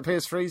on there.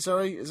 PS3,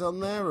 sorry, is on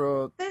there,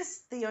 or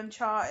there's the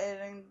Uncharted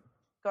and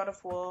God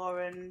of War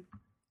and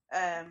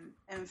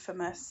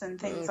Infamous and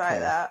things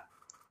like that.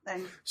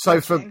 And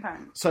so for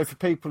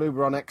people who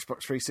were on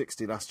Xbox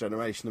 360 last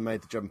generation and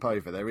made the jump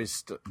over, there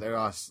is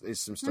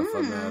some stuff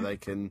on there they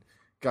can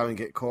go and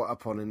get caught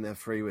up on in their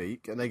free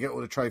week, and they get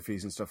all the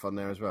trophies and stuff on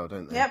there as well,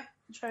 don't they? Yep,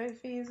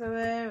 trophies are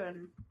there,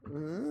 and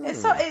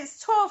it's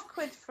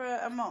 £12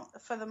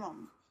 for the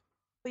month,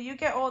 but you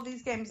get all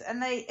these games,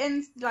 and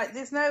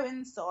there's no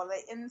install;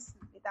 they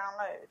instantly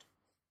download.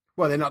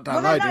 Well, they're not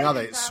downloading, are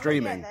they? It's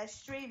streaming. Yeah, they're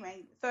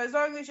streaming. So as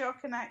long as your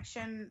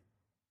connection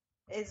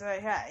is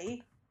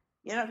okay,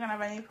 you're not going to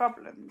have any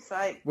problems.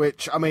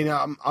 Which, I mean,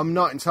 I'm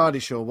not entirely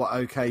sure what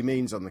okay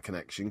means on the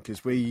connection,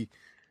 because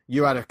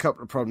you had a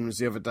couple of problems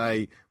the other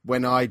day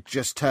when I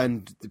just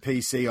turned the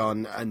PC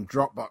on and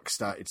Dropbox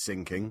started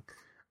syncing,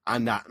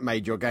 and that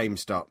made your game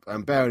stop.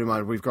 And bearing in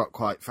mind, we've got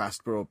quite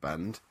fast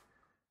broadband.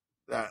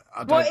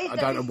 I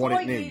don't know what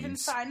it means. Before you even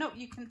sign up,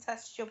 you can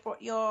test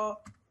your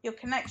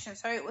connection,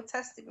 so it will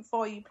test it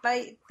before you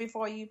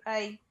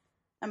pay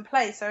and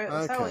play. So it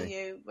will tell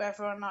you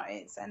whether or not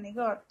it's any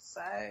good.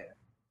 So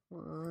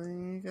there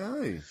you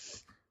go.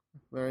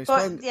 Very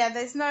splendid. Yeah,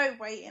 there's no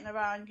waiting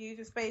around. You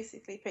just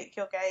basically pick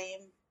your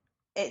game.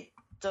 It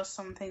does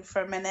something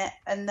for a minute,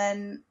 and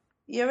then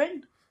you're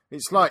in.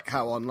 It's like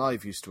how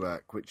OnLive used to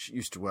work, which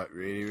used to work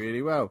really,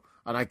 really well.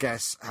 And I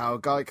guess how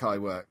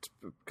Gaikai worked,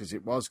 because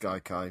it was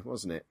Gaikai,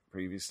 wasn't it,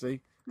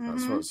 previously? Mm-hmm.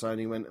 That's what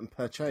Sony went and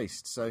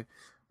purchased. So,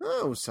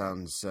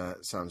 sounds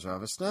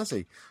rather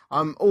snazzy.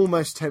 I'm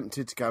almost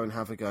tempted to go and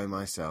have a go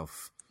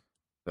myself.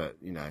 But,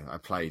 I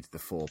played the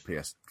 4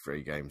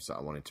 PS3 games that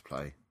I wanted to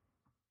play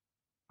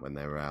when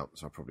they were out,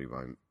 so I probably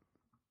won't.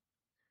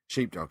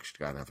 Sheepdog should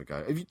go and have a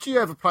go. Do you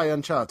ever play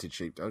Uncharted,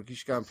 Sheepdog? You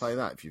should go and play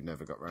that if you've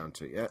never got round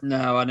to it yet.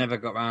 No, I never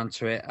got round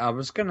to it. I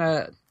was going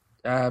to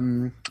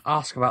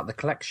ask about the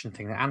collection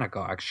thing that Anna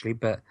got, actually,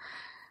 but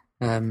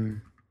I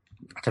don't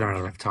know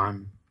if I have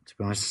time, to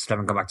be honest. I still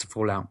haven't gone back to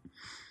Fallout.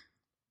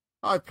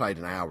 I played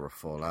an hour of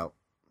Fallout.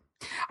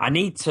 I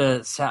need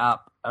to set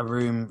up a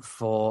room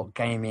for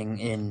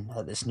gaming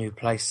at this new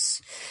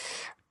place.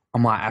 I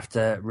might have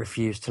to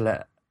refuse to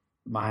let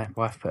my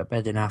wife put a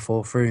bed in our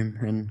 4th room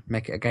and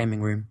make it a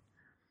gaming room.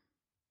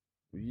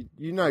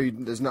 You know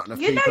there's not enough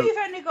You people... know you've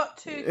only got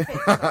 2 kids,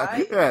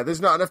 right? Yeah, there's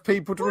not enough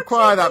people to What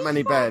require do you that many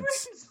need 4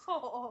 beds. rooms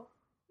for?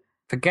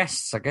 For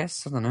guests, I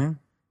guess. I don't know.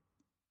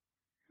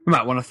 We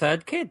might want a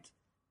 3rd kid.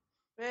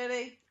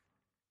 Really?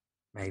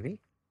 Maybe.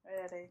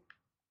 Really?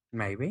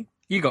 Maybe.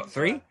 You got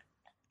 3?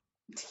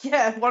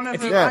 Yeah, one of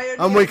them. Yeah,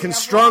 and we can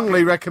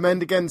strongly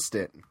recommend against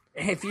it.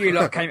 If you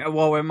lot came to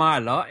war with my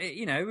lot,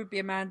 it would be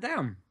a man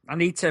down. I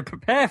need to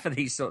prepare for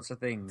these sorts of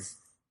things.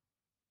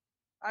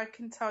 I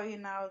can tell you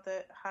now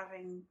that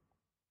having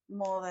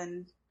more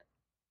than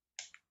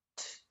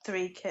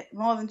 2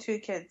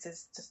 kids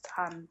is just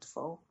a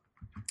handful.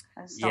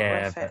 It's not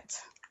worth it.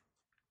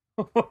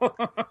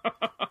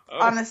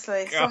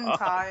 Honestly,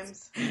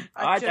 sometimes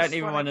I just don't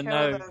even want to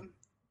know. them.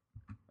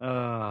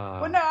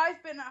 Well, no,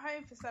 I've been at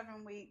home for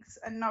 7 weeks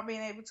and not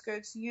being able to go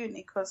to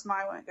uni because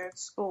I won't go to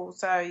school.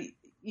 So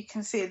you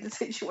can see the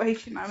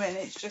situation I'm in.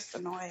 It's just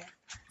annoying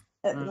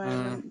at the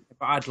moment.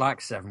 But I'd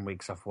like 7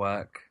 weeks off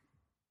work.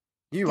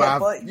 You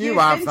have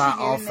that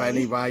off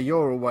anyway.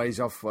 You're always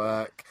off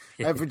work.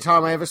 Every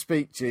time I ever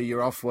speak to you,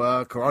 you're off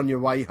work or on your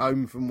way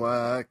home from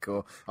work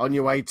or on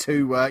your way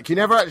to work. You're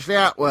never actually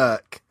at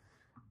work.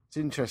 It's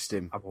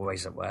interesting. I'm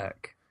always at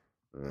work.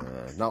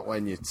 Not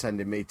when you're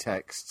sending me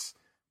texts.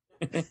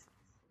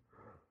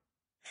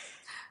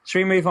 Should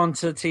we move on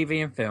to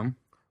TV and film?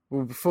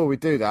 Well, before we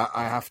do that,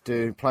 I have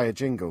to play a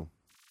jingle.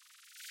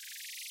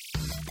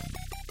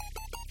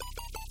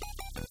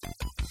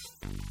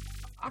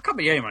 I can't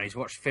be the only one who's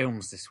watched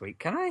films this week,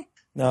 can I?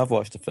 No, I've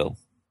watched a film.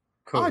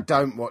 Cool. I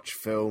don't watch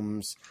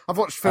films. I've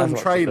watched film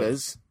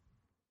trailers.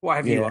 What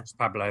have you watched,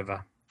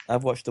 Pavlova?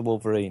 I've watched The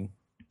Wolverine.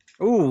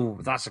 Ooh,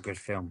 that's a good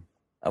film.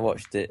 I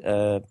watched it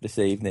this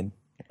evening.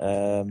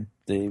 The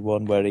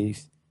one where he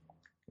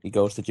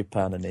goes to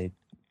Japan and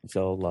it's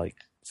all like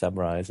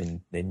samurais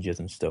and ninjas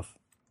and stuff.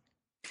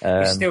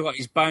 He's still got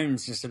his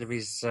bones instead of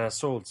his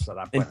swords at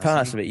that point. In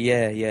parts of it,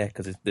 yeah,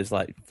 because there's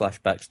like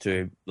flashbacks to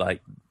him,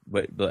 like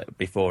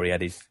before he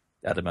had his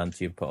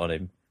adamantium put on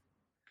him.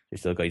 He's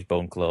still got his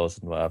bone claws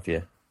and what have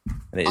you.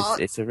 And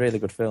it's a really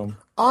good film.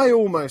 I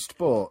almost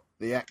bought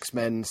the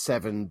X-Men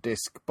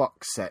 7-disc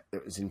box set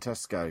that was in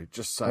Tesco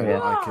just so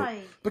that I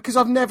could... Because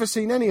I've never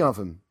seen any of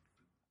them.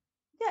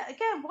 Yeah,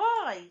 again,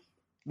 why?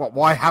 What,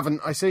 why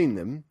haven't I seen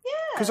them? Yeah.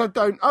 Because I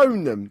don't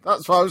own them.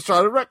 That's why I was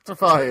trying to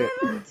rectify it.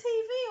 They're on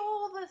TV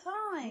all the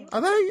time.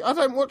 Are they? I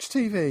don't watch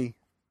TV.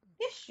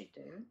 Yes, you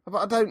do. But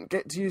I don't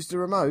get to use the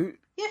remote.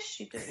 Yes,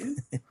 you do.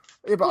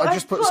 Yeah, but I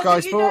just put Sky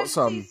Sports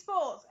on. You don't see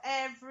sports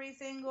every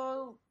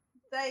single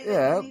day.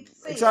 Yeah,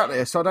 exactly.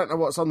 It. So I don't know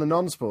what's on the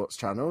non-sports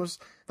channels.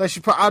 They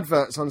should put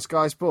adverts on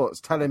Sky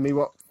Sports telling me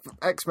what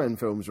X-Men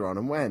films are on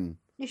and when.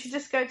 You should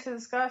just go to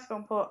the Sky Store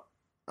and put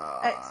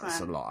X-Men.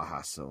 That's a lot of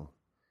hassle.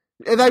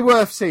 Are they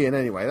worth seeing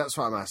anyway? That's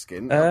what I'm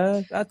asking.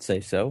 I'd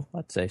say so.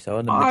 And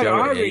the I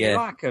majority, really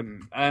like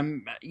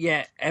them.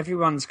 Yeah,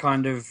 everyone's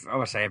kind of...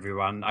 I say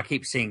everyone. I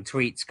keep seeing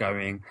tweets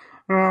going,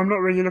 I'm not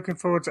really looking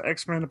forward to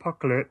X-Men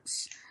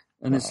Apocalypse.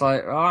 And it's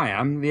like, I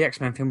am. The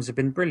X-Men films have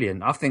been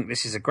brilliant. I think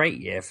this is a great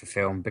year for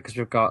film because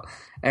we've got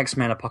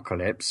X-Men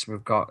Apocalypse.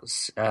 We've got...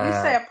 you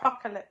say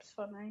Apocalypse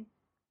funny.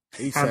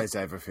 He says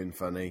everything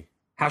funny.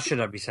 How should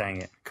I be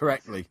saying it?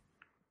 Correctly.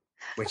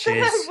 Which I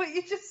don't is... know, but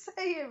you just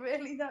say it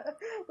really,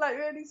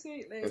 really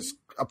sweetly. It's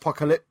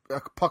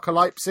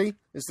apocalypse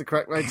is the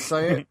correct way to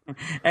say it.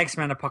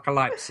 X-Men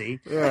Apocalypse.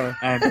 Yeah.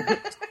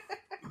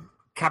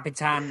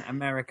 Capitan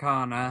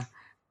Americana,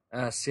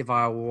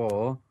 Civil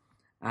War,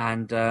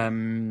 and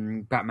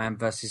Batman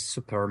versus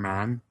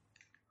Superman.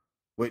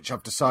 Which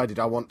I've decided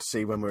I want to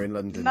see when we're in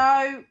London.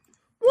 No.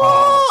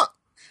 What?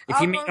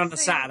 If you meet on a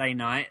Saturday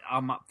night,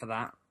 I'm up for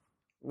that.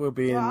 We'll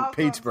be in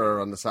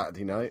Peterborough on the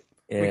Saturday night.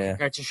 Yeah. We can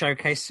go to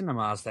Showcase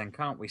Cinemas then,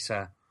 can't we,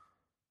 sir?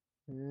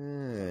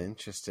 Yeah,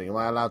 interesting. Am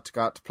I allowed to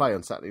go out to play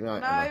on Saturday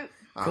night?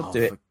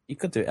 No. You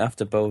could do it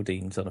after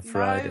Bodine's on a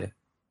Friday.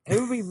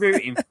 Who are we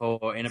rooting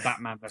for in a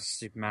Batman versus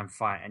Superman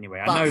fight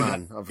anyway?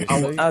 Batman,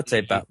 obviously. I'd say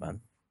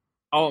Batman.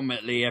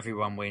 Ultimately,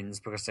 everyone wins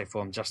because they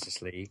form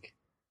Justice League.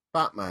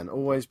 Batman,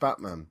 always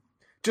Batman.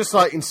 Just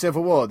like in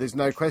Civil War, there's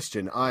no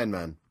question, Iron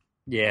Man.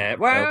 Yeah,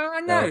 well,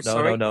 No,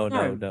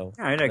 No,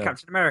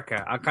 Captain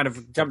America. I kind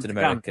of jumped the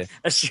gun,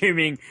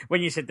 assuming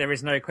when you said there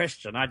is no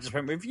question, I just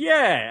went with,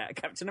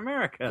 Captain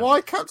America.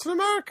 Why Captain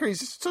America?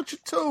 He's such a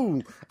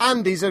tool.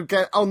 And he's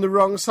on the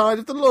wrong side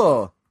of the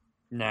law.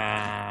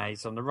 Nah,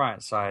 he's on the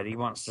right side. He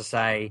wants to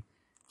say,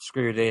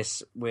 screw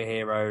this, we're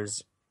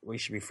heroes, we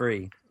should be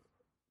free.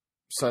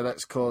 So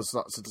let's cause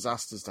lots of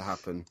disasters to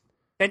happen.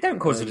 They don't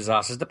cause the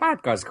disasters. The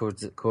bad guys cause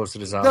the The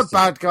disasters.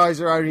 bad guys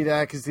are only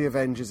there because the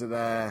Avengers are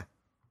there.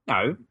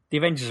 No, the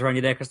Avengers are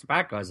only there because the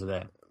bad guys are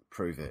there.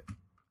 Prove it.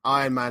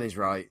 Iron Man is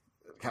right.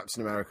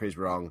 Captain America is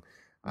wrong.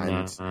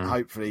 And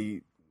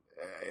hopefully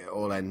it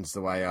all ends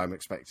the way I'm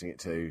expecting it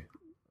to.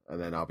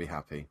 And then I'll be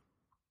happy.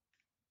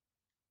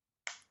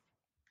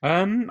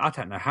 I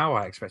don't know how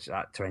I expected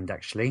that to end,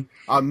 actually.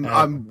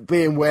 I'm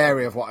being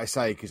wary of what I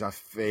say because I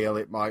feel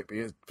it might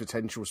be a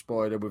potential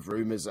spoiler with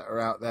rumours that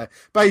are out there.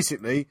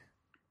 Basically,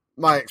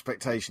 my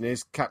expectation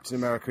is Captain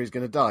America is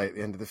going to die at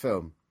the end of the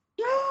film.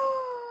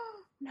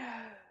 No.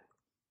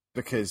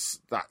 Because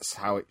that's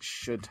how it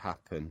should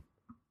happen.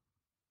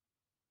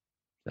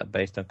 Is that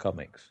based on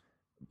comics?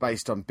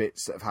 Based on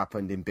bits that have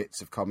happened in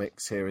bits of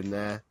comics here and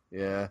there.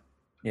 Yeah.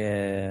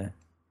 Yeah.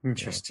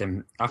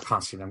 Interesting. I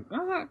can't see them.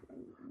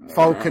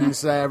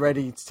 Falcon's there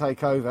ready to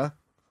take over.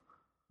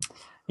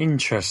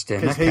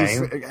 Interesting. Because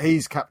Okay.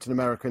 he's Captain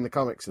America in the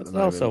comics at the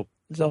moment.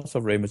 There's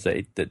also rumours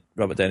that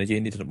Robert Downey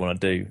Jr. doesn't want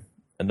to do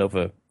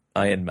another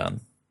Iron Man.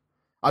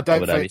 I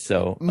don't think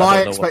so.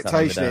 My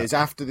expectation is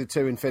after the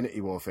 2 Infinity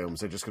War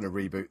films, they're just going to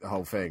reboot the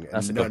whole thing. And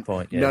That's a good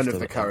point. Yeah, none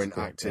of the current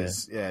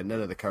actors, none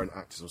of the current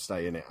actors will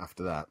stay in it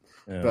after that.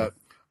 Yeah. But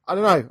I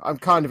don't know. I'm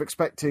kind of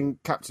expecting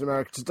Captain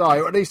America to die,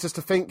 or at least just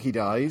to think he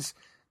dies.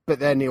 But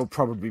then he'll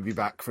probably be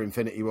back for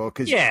Infinity War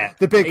because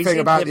the big thing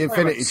about the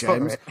Infinity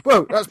Gems,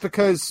 well, that's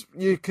because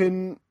you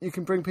can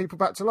bring people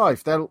back to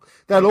life. They'll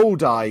all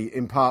die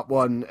in part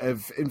 1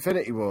 of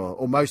Infinity War,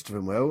 or most of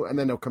them will, and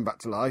then they'll come back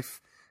to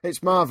life.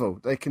 It's Marvel.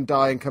 They can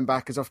die and come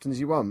back as often as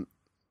you want.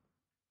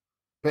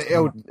 But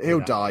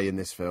he'll die in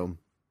this film.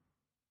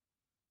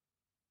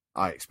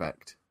 I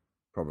expect.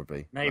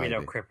 Probably. Maybe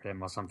they'll cripple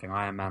him or something.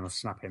 Iron Man will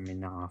snap him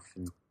in half.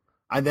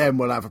 And then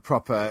we'll have a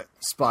proper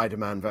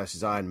Spider-Man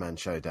versus Iron Man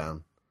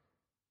showdown.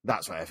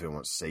 That's what everyone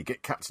wants to see.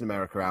 Get Captain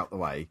America out the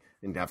way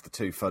and have the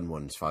 2 fun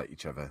ones fight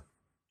each other.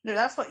 No,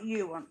 that's what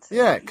you want to see.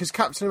 See. Because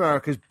Captain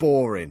America's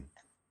boring.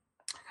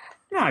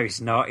 No, he's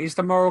not. He's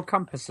the moral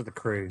compass of the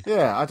crew.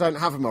 Yeah, I don't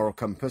have a moral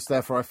compass,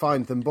 therefore I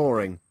find them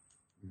boring.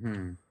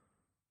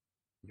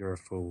 You're a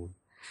fool.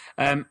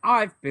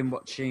 I've been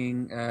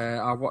watching...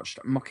 I watched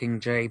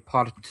Mockingjay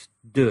Part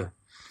 2,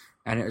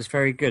 and it was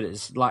very good.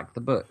 It's like the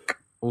book,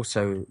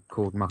 also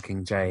called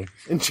Mockingjay.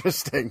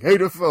 Interesting. Who'd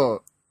have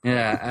thought?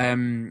 Yeah,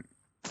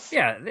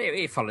 yeah,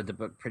 it followed the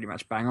book pretty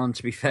much bang on,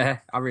 to be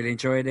fair. I really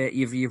enjoyed it.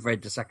 You've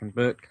read the second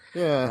book.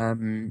 Yeah.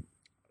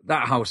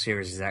 That whole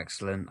series is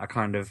excellent. I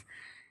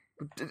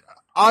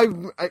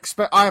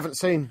haven't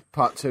seen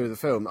part 2 of the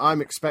film.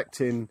 I'm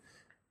expecting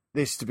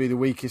this to be the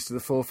weakest of the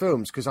 4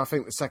 films because I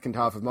think the second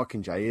half of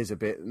Mockingjay is a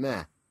bit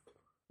meh.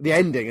 The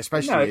ending,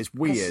 especially, is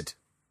weird.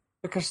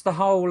 Because the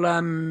whole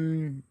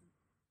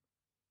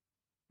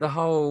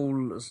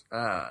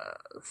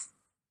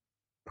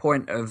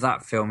point of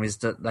that film is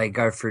that they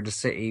go through the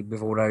city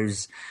with all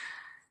those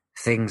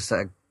things that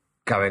are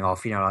going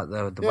off, like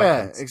the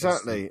weapons. Yeah,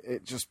 exactly.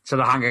 So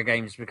the Hunger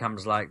Games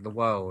becomes like the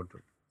world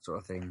sort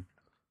of thing.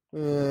 I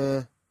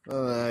don't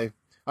know.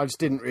 I just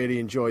didn't really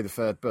enjoy the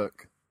third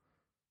book.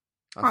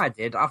 I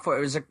did. I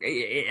thought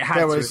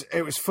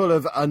it was full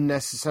of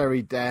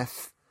unnecessary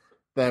death.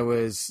 There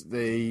was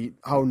the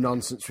whole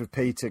nonsense with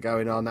Peter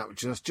going on that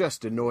was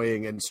just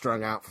annoying and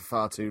strung out for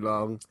far too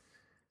long.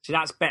 See,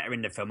 that's better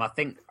in the film. I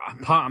think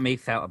part of me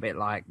felt a bit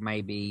like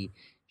maybe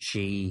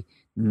she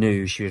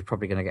knew she was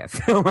probably going to get a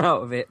film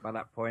out of it by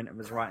that point and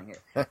was writing it.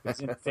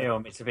 Because in the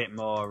film, it's a bit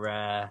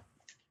more...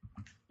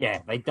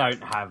 they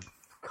don't have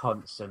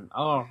constant,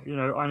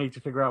 I need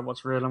to figure out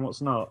what's real and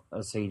what's not,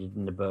 as he did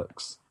in the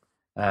books.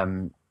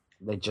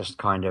 They just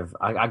kind of...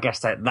 I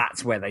guess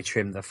that's where they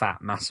trim the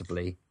fat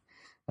massively.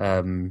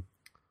 I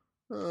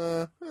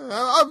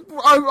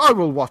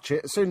will watch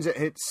it as soon as it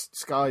hits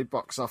Sky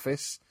box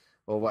office.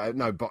 Or whatever.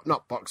 No,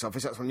 not box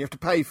office. That's one you have to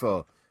pay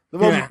for. The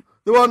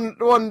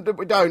one that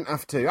we don't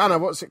have to. Anna,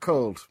 what's it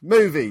called?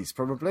 Movies,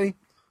 probably.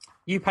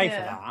 You pay for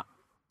that.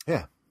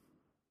 Yeah.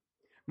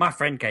 My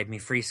friend gave me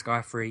free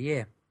Sky for a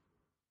year.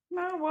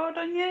 No, well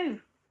done you.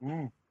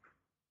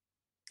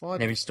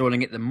 They're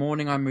installing it the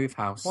morning I move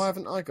house. Why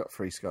haven't I got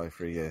free Sky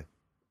for a year?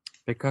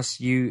 Because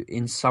you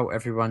insult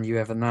everyone you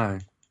ever know.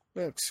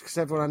 Well, because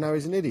everyone I know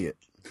is an idiot.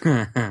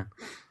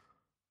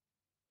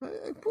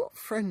 What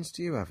friends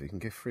do you have who can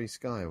give free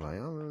Sky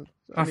away?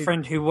 My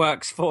friend who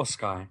works for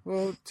Sky.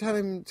 Well, tell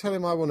him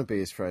I want to be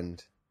his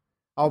friend.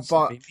 I'll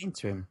buy. Be mean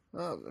to him.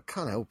 I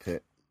can't help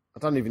it. I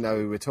don't even know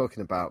who we're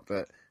talking about,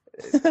 but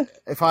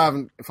if I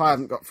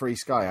haven't got free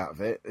Sky out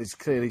of it, there's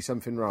clearly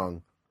something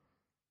wrong.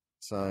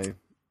 So, do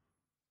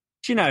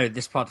you know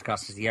this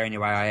podcast is the only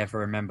way I ever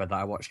remember that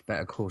I watched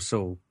Better Call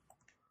Saul?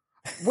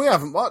 We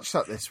haven't watched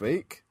that this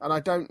week, and I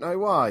don't know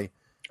why.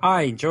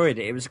 I enjoyed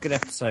it. It was a good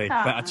episode.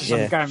 But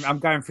I'm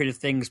going through the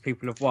things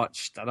people have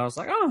watched, and I was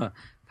like,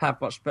 Pab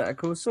watched Better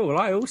Call Saul.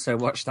 I also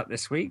watched that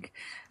this week.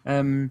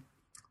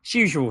 It's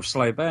usual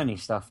slow burny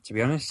stuff, to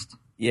be honest.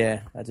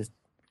 Yeah,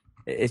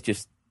 it's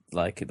just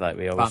like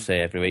we always say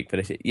every week.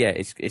 But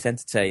it's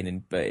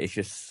entertaining, but it's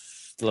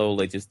just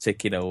slowly just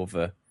ticking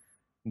over,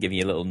 giving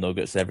you little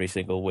nuggets every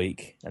single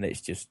week, and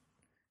it's just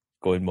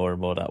going more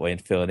and more that way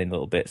and filling in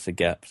little bits of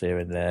gaps here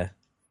and there.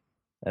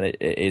 And it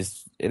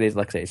is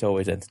like I say, it's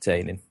always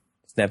entertaining.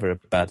 It's never a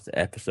bad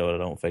episode, I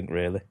don't think,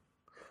 really.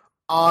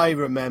 I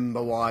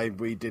remember why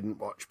we didn't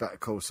watch Better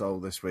Call Saul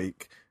this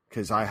week,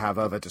 because I have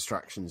other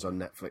distractions on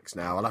Netflix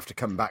now. I'll have to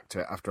come back to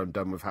it after I'm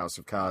done with House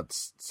of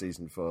Cards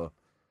Season 4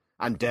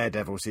 and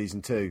Daredevil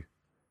Season 2,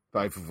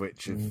 both of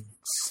which have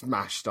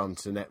smashed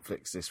onto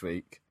Netflix this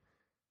week.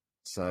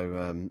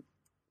 So,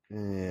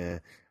 yeah.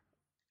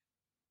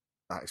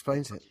 That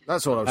explains it.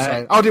 That's all I was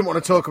saying. I didn't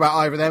want to talk about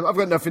either of them. I've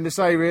got nothing to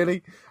say,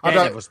 really.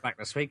 Daredevil's back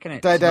this week, isn't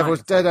it?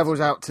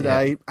 Daredevil's out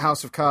today. Yeah.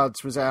 House of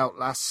Cards was out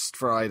last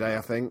Friday,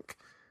 I think.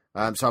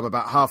 So I'm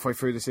about halfway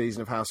through the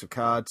season of House of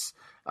Cards.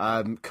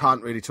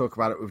 Can't really talk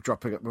about it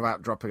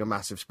without dropping a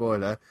massive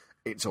spoiler.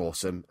 It's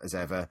awesome, as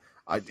ever.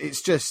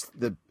 It's just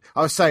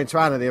I was saying to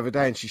Anna the other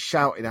day, and she's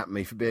shouting at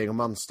me for being a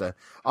monster.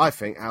 I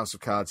think House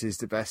of Cards is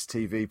the best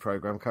TV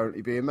programme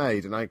currently being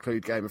made, and I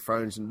include Game of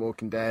Thrones and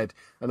Walking Dead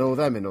and all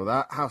them in all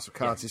that. House of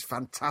Cards is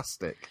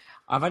fantastic.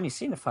 I've only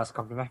seen the first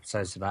couple of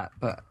episodes of that,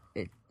 but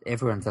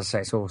everyone does say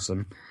it's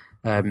awesome.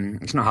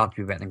 It's not hard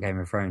to be better than Game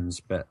of Thrones,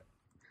 but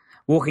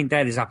Walking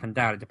Dead is up and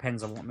down. It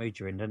depends on what mood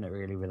you're in, doesn't it,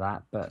 really, with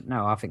that? But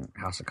no, I think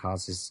House of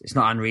Cards it's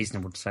not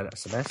unreasonable to say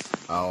that's the best.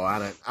 Oh,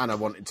 Anna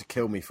wanted to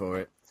kill me for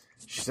it.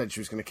 She said she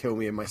was going to kill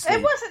me in my sleep.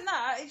 It wasn't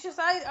that. It's just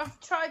I've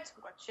tried to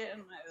watch it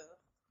and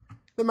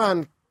the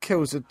man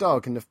kills a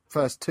dog in the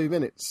first 2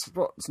 minutes.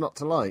 What's not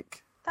to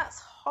like?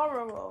 That's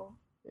horrible.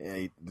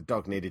 Yeah, the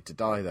dog needed to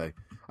die, though.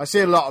 I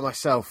see a lot of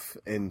myself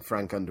in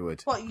Frank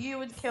Underwood. What, you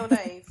would kill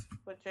Dave,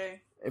 would you?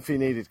 If he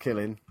needed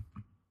killing.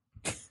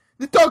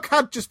 The dog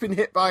had just been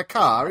hit by a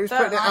car. He was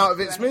putting it out of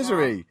its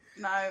misery.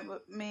 No,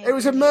 me. It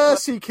was a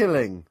mercy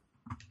killing.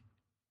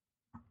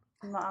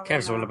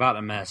 Kev's all about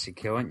the mercy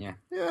kill, aren't you?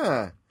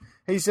 Yeah.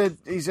 He's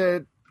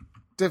a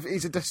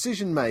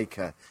decision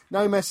maker.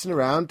 No messing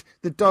around.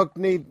 The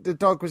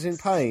dog was in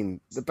pain.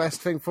 The best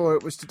thing for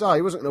it was to die.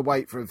 He wasn't going to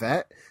wait for a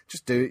vet.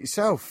 Just do it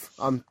yourself.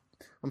 I'm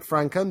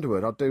Frank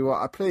Underwood. I'll do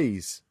what I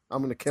please. I'm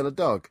going to kill a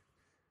dog.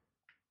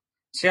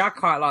 See, I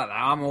quite like that.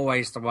 I'm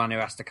always the one who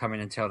has to come in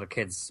and tell the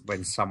kids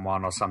when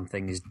someone or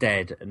something is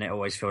dead, and it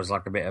always feels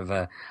like a bit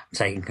of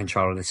taking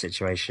control of the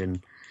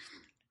situation.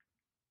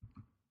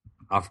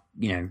 I've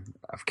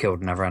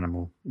killed another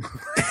animal.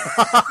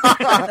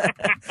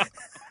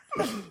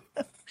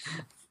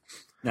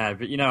 No,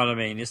 but you know what I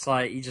mean. It's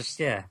like you just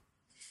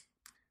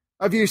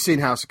Have you seen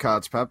House of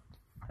Cards, Pab?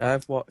 I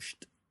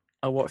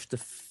watched the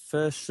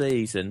first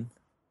season,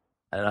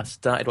 and I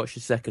started watching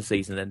the second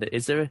season.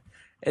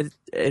 And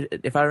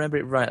if I remember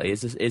it rightly,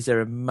 is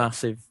there a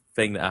massive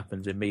thing that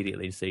happens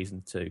immediately in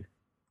season 2?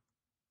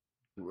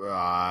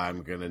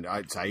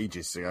 It's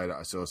ages ago that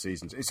I saw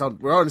seasons.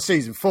 We're on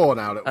season 4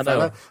 now, little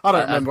fella. I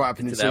don't remember what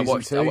happened in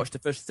season 2. I watched the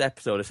first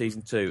episode of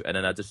season 2, and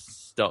then I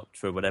just stopped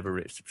for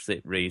whatever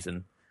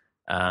reason,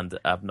 and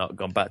I've not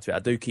gone back to it. I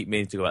do keep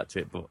meaning to go back to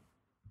it, but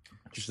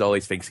just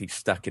always things keep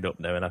stacking up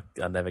now, and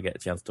I never get a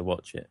chance to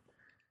watch it.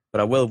 But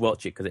I will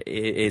watch it because it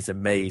is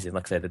amazing.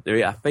 Like I said,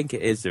 I think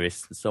there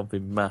is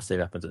something massive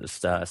happens at the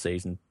start of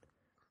season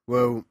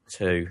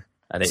 2,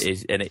 and it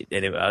is, and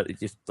it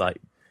just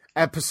like.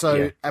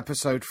 Episode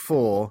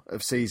 4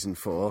 of season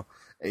 4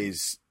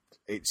 it's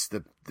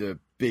the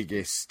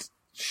biggest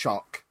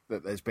shock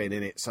that there's been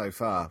in it so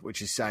far,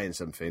 which is saying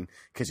something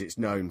because it's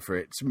known for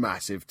its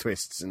massive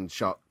twists and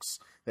shocks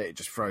that it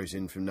just throws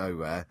in from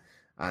nowhere.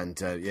 And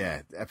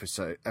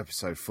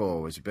episode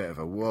 4 was a bit of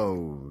a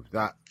whoa.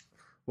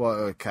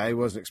 Okay,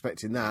 wasn't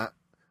expecting that.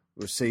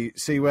 We'll see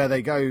where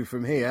they go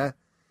from here,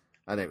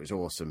 and it was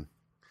awesome.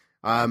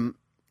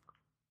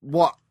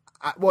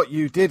 What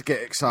you did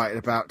get excited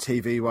about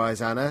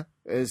TV-wise, Anna,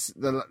 was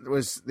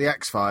the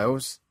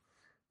X-Files,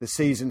 the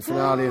season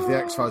finale of the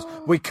X-Files.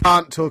 We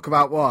can't talk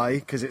about why,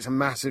 because it's a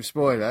massive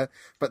spoiler,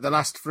 but the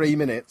last 3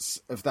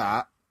 minutes of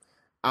that,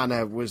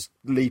 Anna was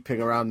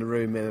leaping around the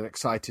room in an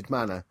excited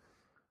manner.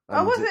 And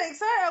I wasn't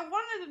excited. I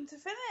wanted them to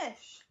finish.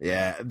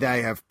 Yeah,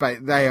 they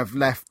have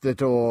left the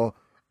door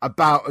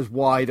about as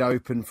wide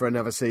open for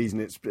another season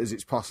as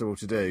it's possible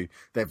to do.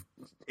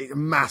 It's a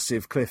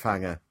massive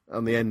cliffhanger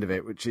on the end of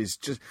it, which is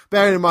just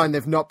bearing in mind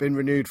they've not been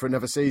renewed for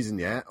another season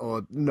yet,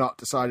 or not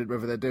decided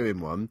whether they're doing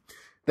one.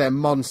 They're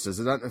monsters.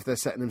 I don't know if they're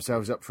setting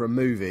themselves up for a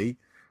movie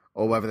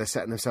or whether they're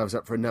setting themselves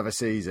up for another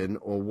season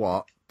or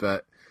what,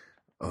 but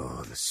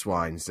the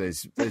swines.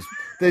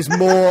 There's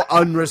more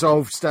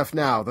unresolved stuff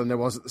now than there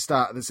was at the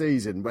start of the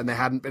season when they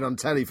hadn't been on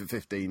telly for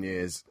 15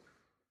 years.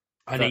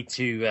 I need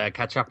to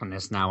catch up on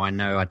this now. I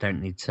know I don't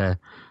need to,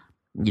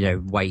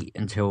 wait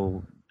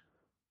until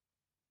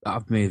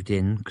I've moved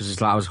in, because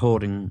it's like I was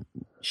hoarding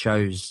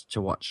shows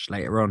to watch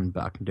later on,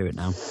 but I can do it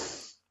now.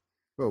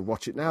 Well,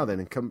 watch it now then,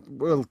 and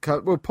we'll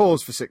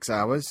pause for 6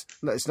 hours.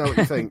 Let us know what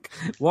you think.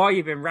 While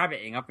you've been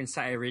rabbiting, I've been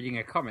sat here reading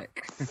a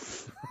comic.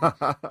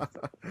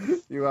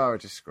 You are a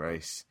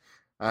disgrace.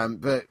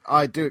 But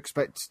I do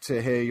expect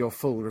to hear your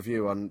full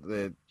review on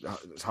the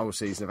whole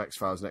season of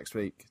X-Files next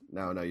week.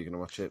 Now I know you're going to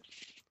watch it.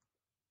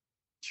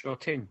 Sure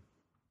thing.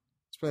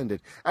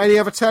 Splendid. Any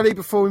other telly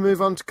before we move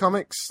on to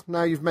comics?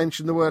 Now you've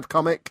mentioned the word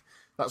comic.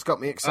 That's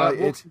got me excited.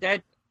 Walking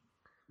Dead.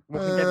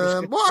 Walking Dead was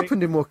good What this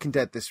happened in Walking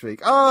Dead this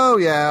week? Oh,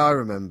 yeah, I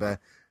remember.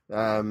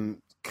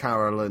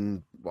 Carol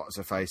and what's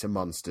her face and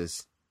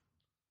monsters.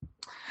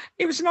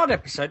 It was an odd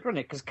episode, wasn't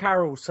it? Because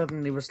Carol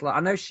suddenly was like,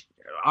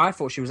 I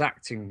thought she was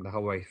acting the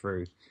whole way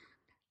through,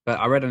 but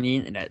I read on the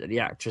internet that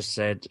the actress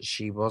said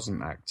she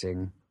wasn't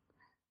acting.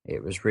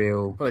 It was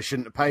real. Well, they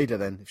shouldn't have paid her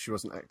then if she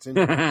wasn't acting.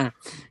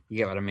 You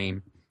get what I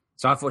mean?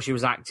 So I thought she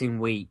was acting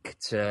weak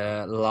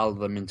to lull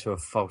them into a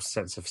false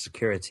sense of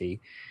security.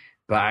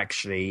 But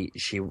actually,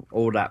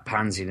 all that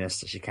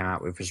pansiness that she came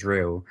out with was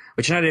real.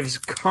 Which I know it was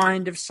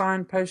kind of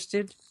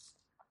signposted.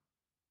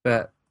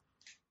 But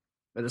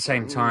at the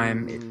same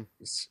time,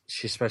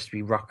 she's supposed to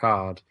be rock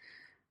hard.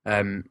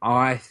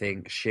 I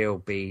think she'll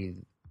be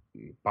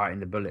biting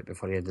the bullet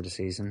before the end of the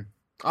season.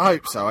 I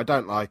hope so. I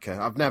don't like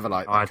her. I've never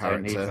liked that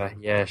character. I don't either.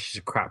 Yeah, she's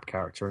a crap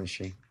character, isn't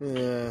she?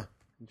 Yeah.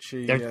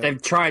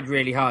 They've tried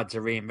really hard to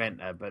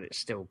reinvent her, but it's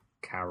still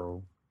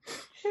Carol.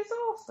 She's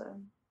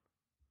awesome.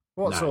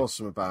 What's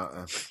awesome about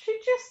her?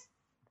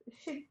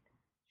 She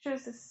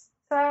was this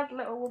sad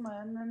little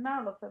woman, and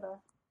now look at her.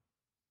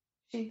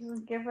 She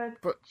doesn't give a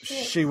But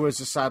shit. she was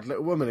a sad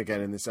little woman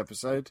again in this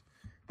episode.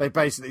 They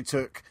basically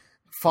took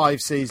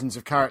 5 seasons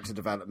of character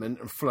development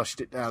and flushed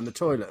it down the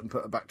toilet and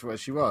put her back to where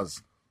she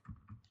was.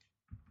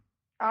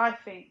 I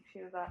think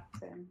she was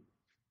acting.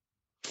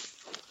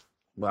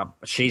 Well,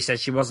 she said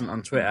she wasn't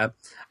on Twitter.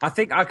 I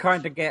think I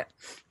kind of get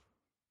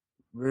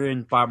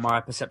ruined by my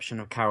perception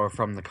of Carol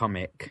from the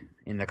comic.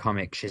 In the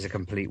comic, she's a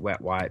complete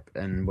wet wipe,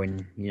 and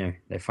when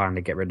they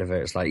finally get rid of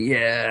her, it's like,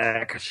 yeah,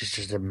 because she's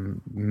just a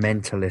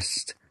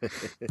mentalist.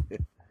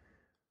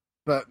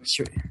 But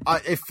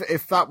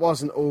if that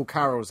wasn't all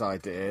Carol's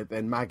idea,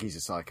 then Maggie's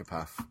a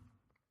psychopath.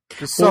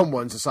 Because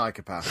someone's a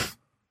psychopath.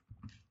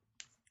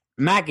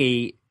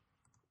 Maggie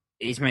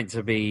is meant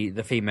to be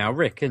the female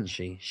Rick, isn't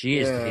she? She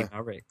is the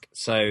female Rick.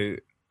 So,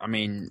 I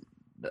mean,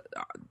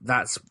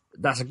 that's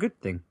a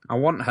good thing. I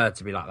want her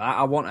to be like that.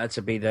 I want her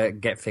to be the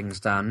get things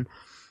done.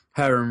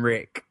 Her and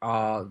Rick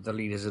are the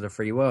leaders of the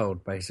free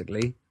world,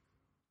 basically.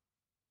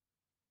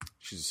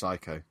 She's a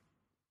psycho.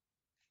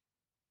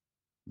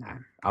 No,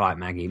 I like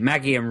Maggie.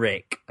 Maggie and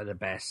Rick are the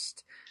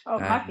best. Oh,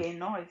 Maggie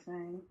annoys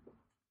me.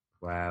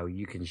 Well,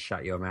 you can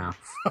shut your mouth.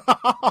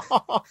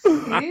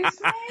 Excuse me?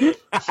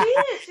 She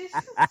is. She's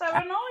just so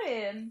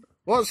annoying.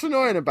 What's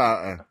annoying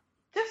about her?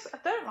 I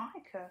don't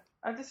like her.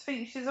 I just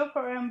think she's up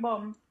her own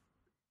bum.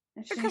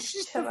 And she Because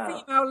she's chill the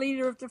out. female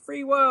leader of the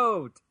free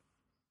world.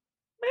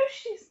 No,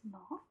 she's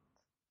not.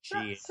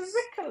 That's is.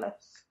 ridiculous.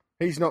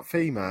 He's not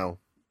female.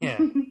 Yeah.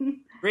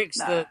 Rick's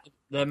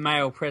the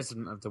male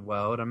president of the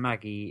world, and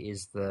Maggie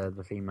is the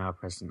female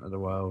president of the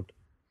world.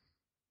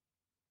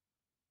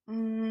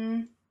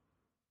 Don't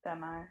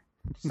know.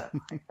 Just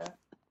don't like her.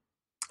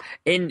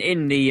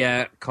 In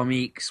the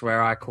comics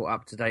where I caught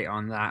up to date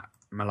on that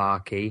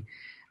malarkey,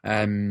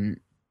 I mean,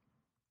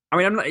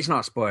 it's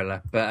not a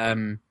spoiler, but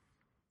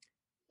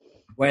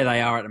where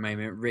they are at the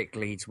moment, Rick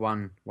leads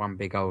one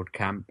big old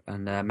camp,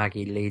 and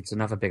Maggie leads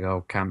another big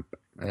old camp,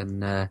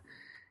 and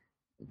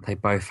they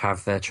both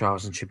have their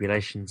trials and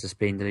tribulations as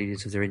being the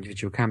leaders of their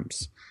individual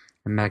camps.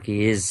 And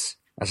Maggie is,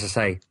 as I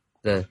say,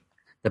 the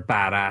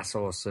badass,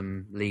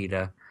 awesome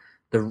leader,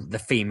 the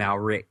female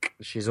Rick.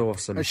 She's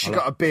awesome. Has she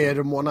got a beard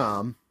and one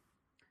arm?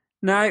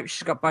 No,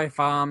 she's got both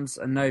arms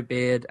and no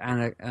beard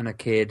and a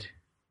kid.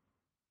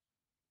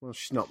 Well,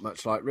 she's not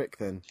much like Rick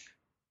then.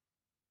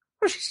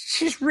 Well,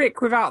 she's Rick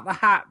without the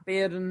hat,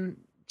 beard, and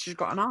she's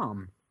got an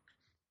arm.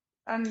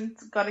 And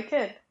got a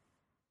kid.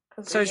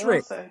 So it's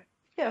Rick. Also.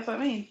 Yeah, that's what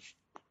I mean.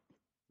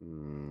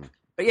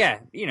 But yeah,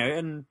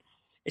 and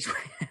it's.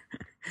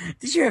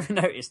 Did you ever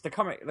notice the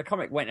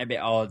comic went a bit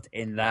odd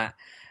in that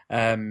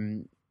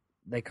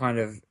they kind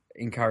of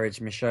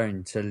encouraged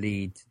Michonne to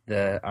lead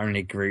the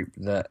only group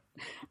that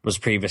was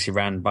previously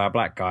ran by a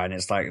black guy, and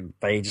it's like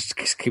they just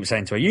keep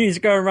saying to her, "You need to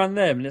go and run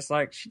them," and it's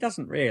like she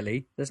doesn't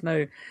really. There's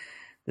no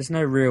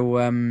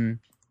real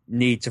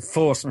need to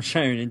force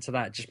Michonne into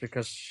that just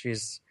because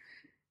she's.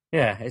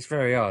 Yeah, it's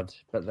very odd.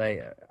 But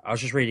I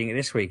was just reading it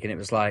this week, and it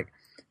was like,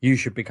 you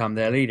should become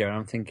their leader, and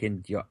I'm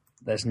thinking,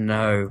 there's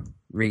no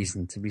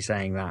reason to be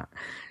saying that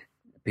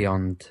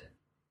beyond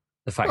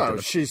the fact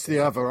that she's the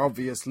other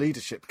obvious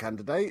leadership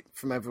candidate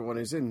from everyone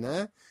who's in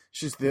there.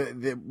 She's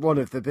the one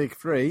of the big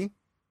three.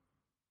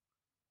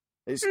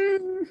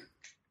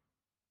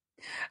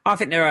 I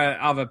think there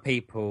are other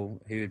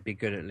people who would be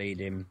good at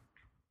leading.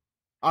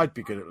 I'd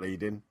be good at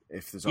leading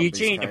if the zombies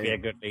Eugene came. would be a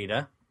good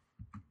leader.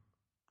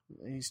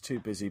 He's too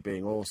busy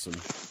being awesome.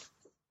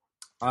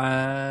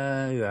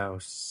 Who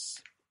else?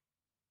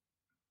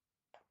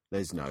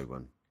 There's no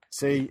one.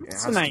 See,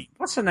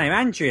 What's her name?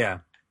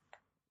 Andrea.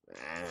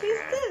 She's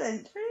dead,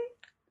 isn't she?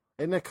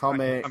 In the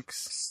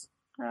comics.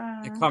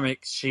 In the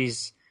comics,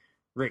 she's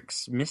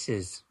Rick's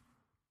missus.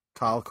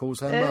 Carl calls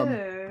her mum.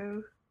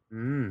 Oh.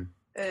 Mm.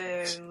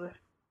 Oh.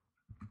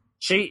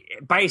 She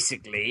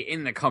basically,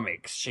 in the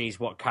comics, she's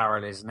what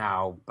Carol is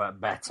now,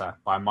 but better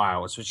by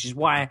miles, which is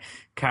why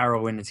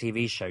Carol in the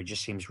TV show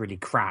just seems really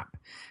crap.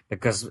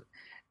 Because,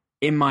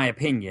 in my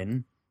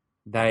opinion,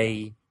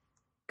 they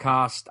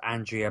cast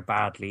Andrea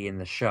badly in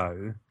the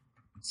show.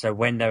 So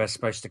when they were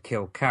supposed to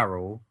kill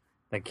Carol,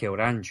 they killed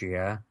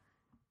Andrea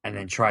and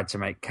then tried to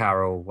make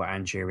Carol what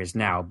Andrea is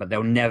now. But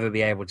they'll never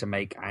be able to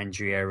make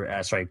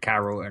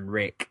Carol and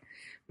Rick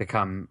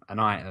become an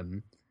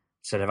item.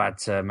 So they've had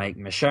to make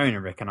Michonne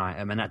and Rick an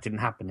item, and that didn't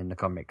happen in the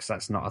comics.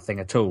 That's not a thing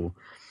at all.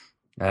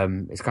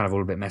 It's kind of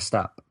all a bit messed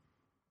up.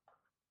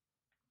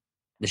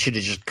 They should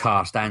have just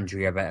cast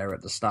Andrea better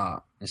at the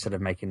start instead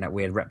of making that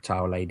weird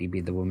reptile lady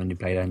be the woman who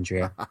played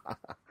Andrea.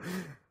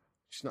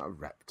 She's not a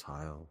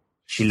reptile.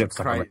 She looks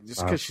like a reptile.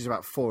 Just because she's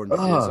about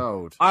 400 years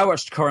old. I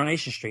watched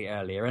Coronation Street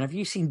earlier, and have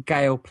you seen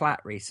Gail Platt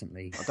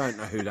recently? I don't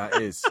know who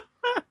that is.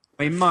 I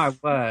mean, my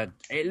word,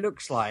 it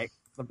looks like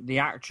the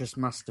actress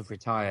must have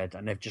retired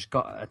and they've just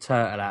got a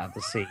turtle out of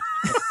the sea.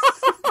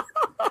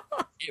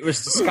 It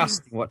was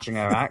disgusting watching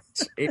her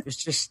act. It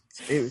was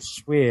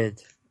weird.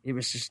 It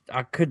was just,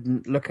 I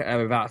couldn't look at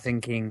her without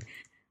thinking,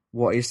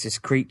 what is this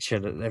creature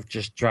that they've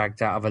just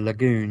dragged out of a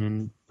lagoon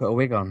and put a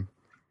wig on?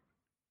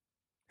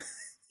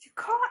 You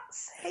can't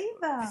say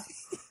that.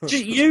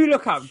 Just, you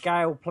look up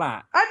Gail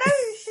Platt. I know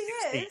who she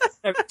is.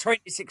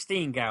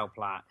 2016 Gail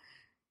Platt.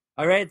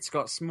 Her head's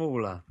got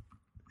smaller.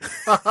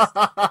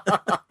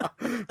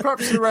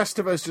 Perhaps the rest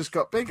of us just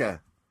got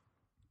bigger.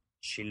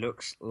 She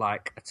looks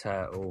like a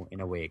turtle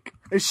in a wig.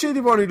 Is she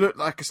the one who looked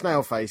like a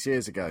snail face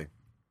years ago?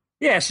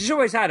 Yeah, she's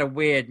always had a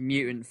weird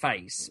mutant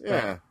face.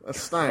 Yeah, a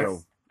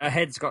snail. Her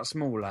head's got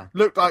smaller.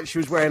 Looked like she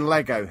was wearing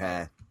Lego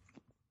hair.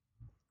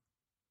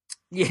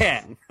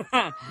 Yeah.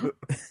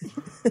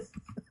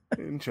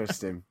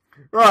 Interesting.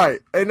 Right,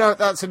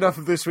 that's enough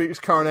of this week's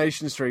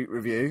Coronation Street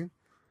review.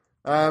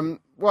 Are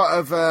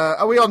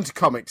we on to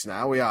comics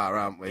now? We are,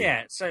 aren't we?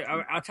 Yeah, so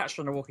I touched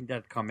on the Walking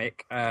Dead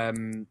comic.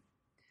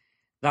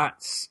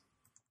 That's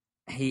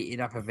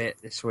heated up a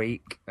bit this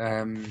week.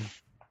 You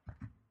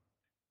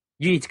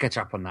need to catch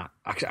up on that.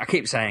 I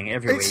keep saying it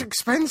every week. It's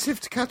expensive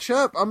to catch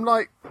up. I'm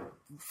like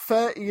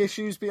 30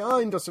 issues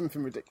behind or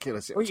something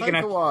ridiculous. It'll take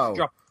a while.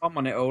 Drop a bomb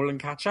on it all and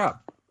catch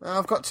up.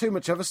 I've got too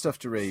much other stuff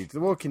to read.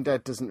 The Walking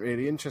Dead doesn't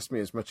really interest me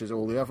as much as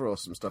all the other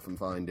awesome stuff I'm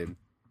finding.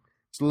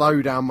 It's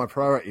low down my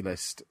priority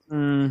list.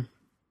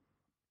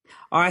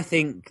 I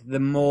think the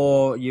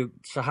more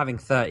having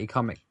 30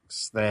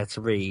 comics there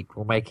to read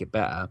will make it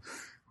better.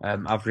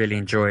 I've really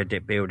enjoyed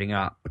it building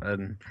up.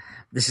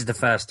 This is the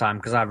first time,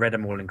 because I read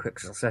them all in quick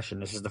succession,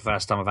 this is the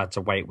first time I've had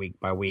to wait week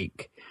by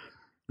week.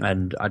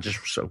 And I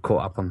just sort of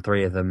caught up on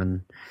 3 of them.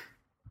 And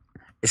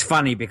it's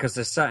funny because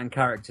there's certain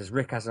characters.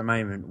 Rick has a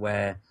moment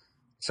where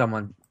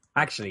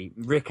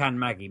Rick and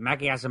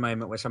Maggie has a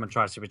moment where someone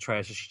tries to betray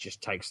her, so she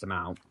just takes them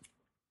out.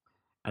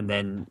 And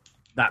then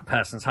that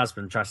person's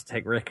husband tries to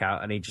take Rick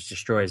out, and he just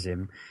destroys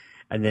him.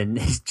 And then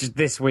just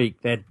this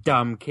week, their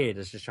dumb kid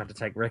has just tried to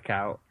take Rick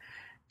out.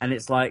 And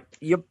it's like,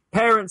 your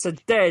parents are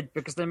dead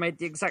because they made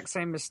the exact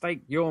same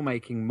mistake you're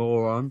making,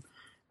 moron.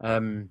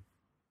 And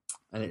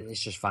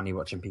it's just funny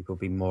watching people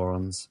be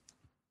morons.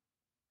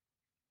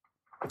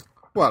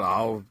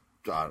 Well,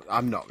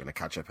 I'm not going to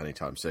catch up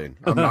anytime soon.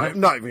 I'm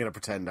not even going to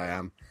pretend I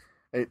am.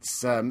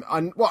 It's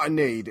what I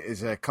need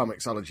is a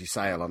Comixology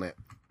sale on it.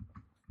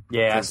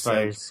 Yeah, I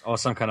suppose, or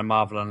some kind of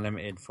Marvel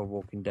Unlimited for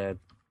Walking Dead.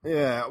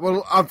 Yeah,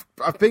 well,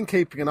 I've been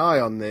keeping an eye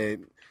on the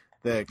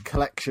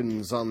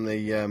collections on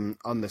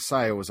the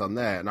sales on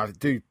there, and I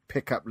do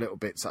pick up little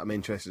bits that I'm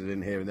interested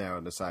in here and there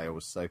on the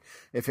sales. So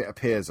if it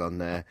appears on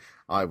there,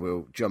 I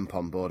will jump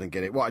on board and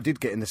get it. What I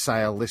did get in the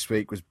sale this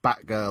week was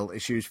Batgirl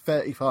issues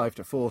 35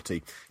 to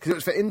 40, because it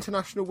was for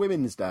International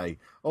Women's Day.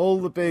 All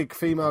the big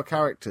female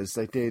characters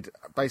they did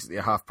basically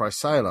a half-price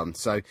sale on.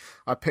 So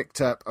I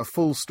picked up a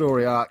full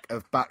story arc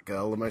of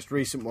Batgirl, the most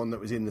recent one that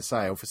was in the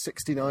sale, for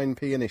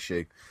 69p an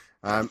issue.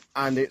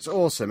 And it's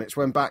awesome. It's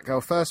when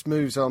Batgirl first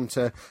moves on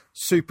to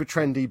super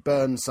trendy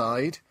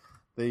Burnside,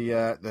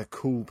 the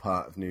cool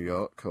part of New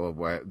York, or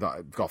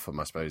Gotham,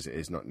 I suppose it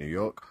is, not New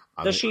York.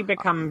 Does she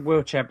become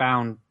wheelchair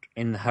bound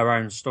in her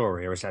own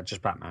story, or is that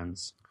just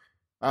Batman's?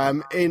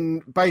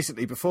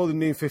 Basically, before the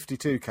New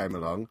 52 came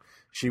along,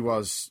 she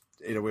was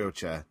in a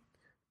wheelchair.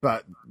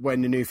 But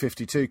when the New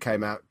 52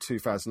 came out,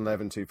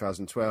 2011,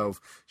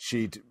 2012,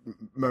 she'd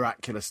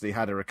miraculously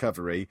had a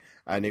recovery,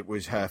 and it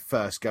was her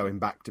first going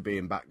back to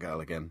being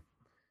Batgirl again.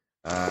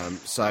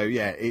 So,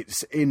 yeah,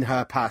 it's in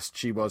her past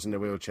she was in a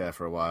wheelchair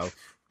for a while,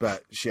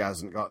 but she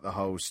hasn't got the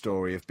whole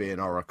story of being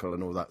Oracle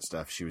and all that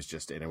stuff. She was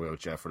just in a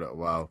wheelchair for a little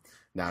while.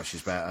 Now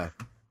she's better,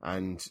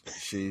 and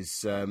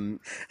she's... All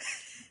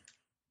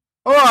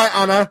right,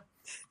 Anna.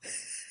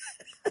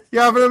 You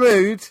having a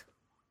mood?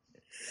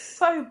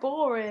 So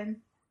boring.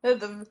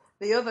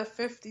 The other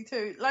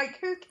 52. Like,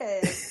 who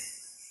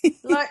cares?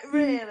 Like,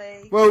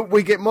 really? Well,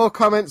 we get more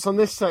comments on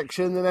this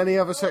section than any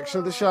other section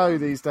of the show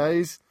these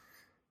days.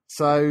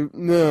 So,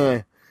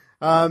 no.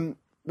 But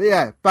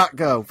yeah,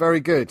 Batgirl, very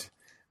good.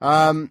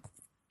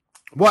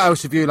 What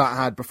else have you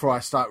had before I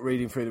start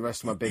reading through the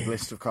rest of my big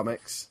list of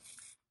comics?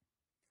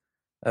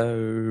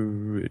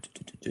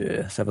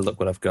 Let's have a look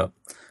what I've got.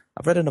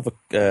 I've read another.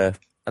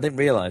 I didn't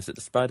realise that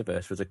the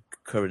Spider-Verse was a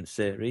current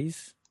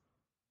series.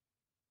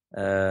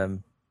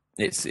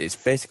 It's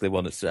basically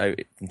one that's out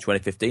in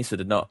 2015, so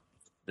they're not.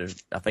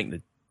 I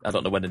think I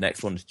don't know when the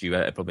next one's due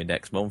out. Probably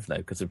next month now,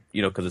 because of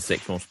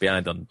 6 months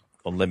behind on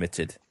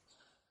Unlimited.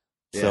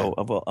 Yeah. So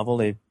I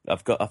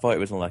thought it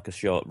was on like a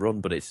short run,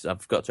 but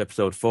I've got to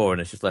episode 4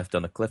 and it's just left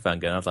on a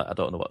cliffhanger. And I was like, I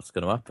don't know what's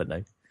going to happen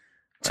now.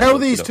 Tell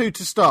these two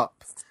to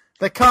stop.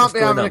 They can't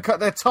be having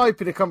they're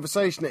typing a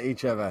conversation at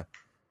each other.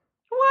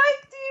 Why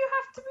do you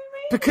have to be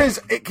reading? Because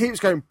it keeps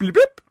going blip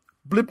blip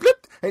blip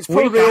blip. It's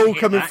probably all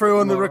coming through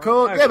on the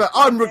record. Yeah, but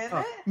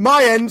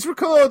my end's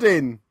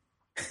recording.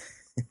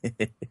 Oh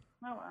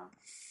well.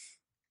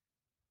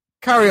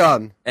 Carry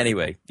on.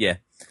 Anyway, yeah.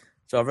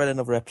 So I've read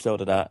another episode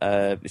of that.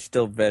 It's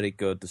still very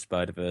good, the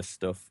Spider-Verse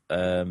stuff.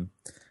 I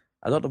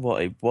don't know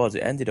what it was.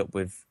 It ended up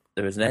with...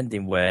 There was an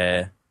ending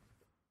where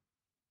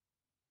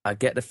I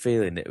get the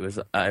feeling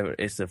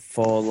it's a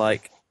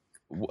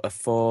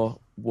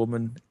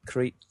four-woman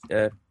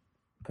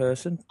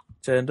person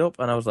turned up,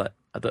 and I was like,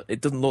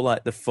 it doesn't look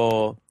like the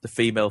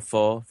female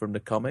four from the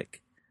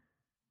comic.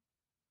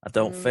 I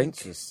don't think.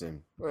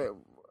 Interesting.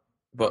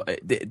 But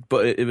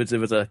it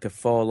was like a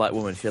four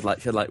woman. She had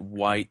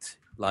white,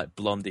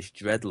 blondish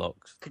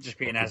dreadlocks. Could just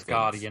be an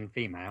Asgardian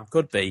female.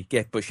 Could be,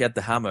 yeah. But she had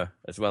the hammer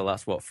as well.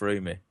 That's what threw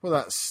me. Well,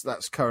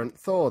 that's current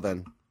Thor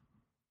then.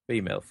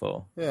 Female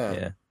Thor.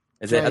 Yeah.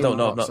 Is it? I don't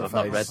know. I've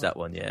not read that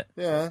one yet.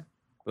 Yeah.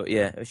 But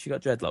yeah, she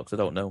got dreadlocks. I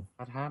don't know.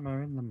 That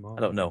hammer in the morning.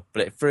 I don't know.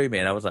 But it threw me,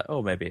 and I was like,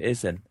 oh, maybe it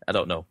is then. I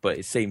don't know. But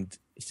it seemed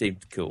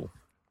cool.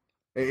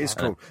 It is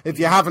cool. If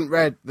you haven't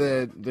read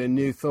the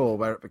new Thor,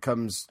 where it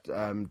becomes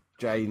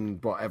Jane,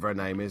 whatever her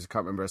name is, I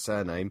can't remember her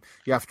surname,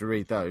 you have to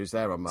read those.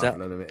 They're on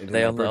Marvel Unlimited.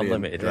 They're on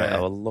Unlimited, right? I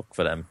will look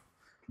for them.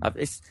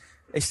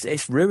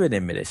 It's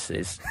ruining me. This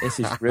is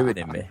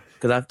ruining me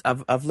because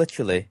I've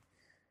literally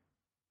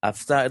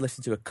started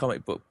listening to a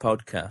comic book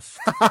podcast,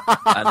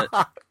 and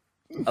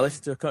I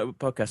listen to a comic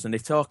book podcast, and they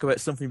talk about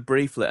something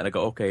briefly, and I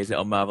go, okay, is it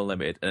on Marvel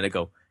Unlimited? And they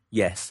go,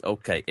 yes,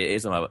 okay, it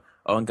is on Marvel.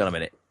 Oh, hang on a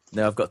minute.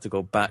 Now I've got to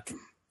go back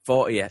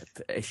 40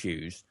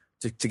 issues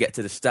to get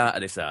to the start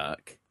of this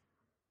arc.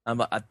 I'm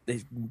like,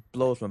 it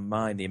blows my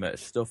mind the amount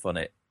of stuff on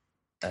it.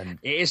 And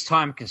it is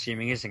time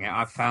consuming, isn't it?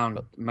 I've found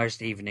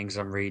most evenings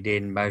I'm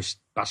reading, most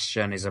bus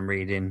journeys I'm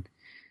reading.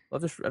 I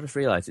just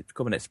realised it's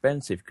becoming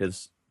expensive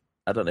because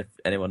I don't know if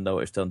anyone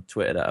noticed on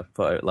Twitter that I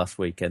put out last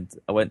weekend.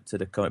 I went to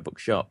the comic book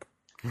shop.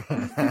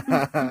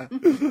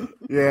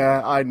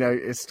 Yeah, I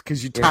noticed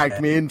because you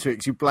tagged me into it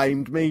because you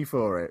blamed me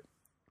for it.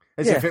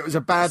 As if it was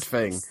a bad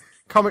thing.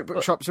 Comic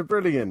book shops are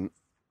brilliant.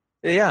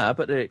 Yeah,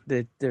 but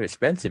they're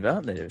expensive,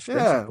 aren't they?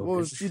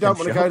 Well, you don't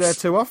want to go there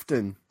too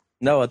often.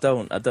 No, I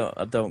don't. I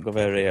don't go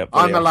very.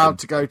 I'm allowed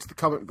to go to the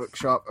comic book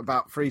shop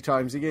about 3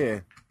 times a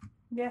year.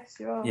 Yes,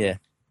 you are.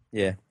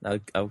 Yeah. I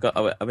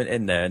went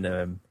in there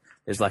and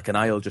there's like an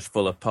aisle just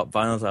full of pop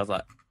vinyls. I was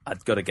like,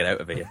 I've got to get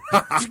out of here.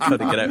 I've got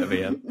to get out of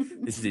here.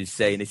 This is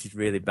insane. This is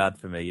really bad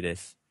for me.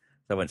 This.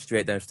 So I went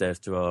straight downstairs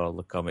to where all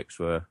the comics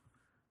were,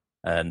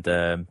 and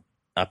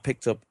I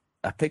picked up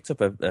a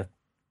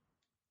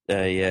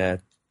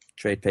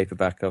trade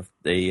paperback of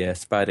the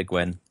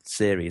Spider-Gwen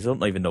series. I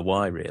don't even know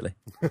why, really,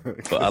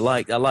 but I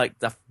like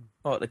that.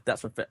 Oh,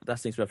 that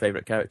seems my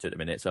favourite character at the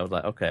minute. So I was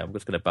like, okay, I'm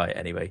just going to buy it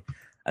anyway.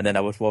 And then I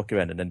was walking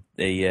around, and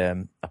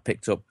then I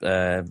picked up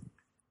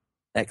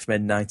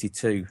X-Men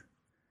 '92,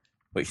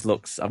 which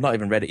looks. I've not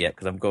even read it yet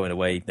because I'm going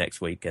away next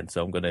weekend,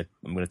 so I'm gonna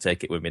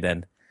take it with me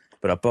then.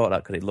 But I bought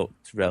that because it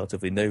looked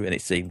relatively new, and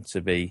it seemed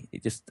to be.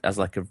 It just has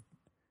like a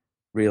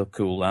real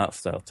cool art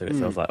style to it.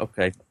 So I was like,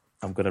 okay,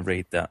 I'm going to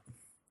read that.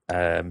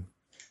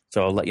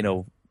 So I'll let you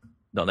know,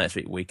 not next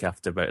week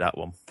after, about that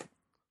one.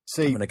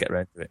 See, I'm going to get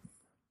around to it.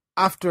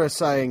 After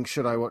saying,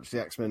 should I watch the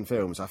X-Men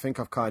films, I think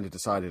I've kind of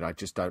decided I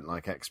just don't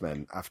like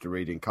X-Men after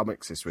reading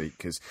comics this week,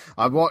 because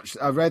I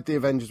read the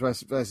Avengers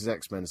versus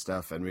X-Men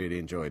stuff and really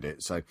enjoyed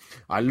it. So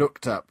I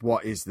looked up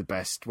what is the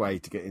best way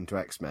to get into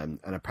X-Men,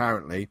 and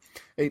apparently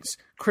it's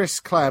Chris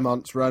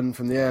Claremont's run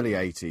from the early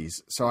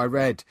 80s. So I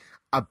read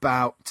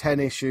about 10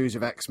 issues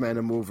of X-Men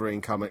and Wolverine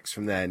comics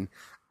from then,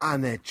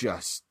 and they're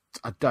just...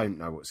 I don't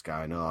know what's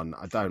going on.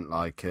 I don't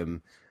like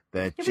them.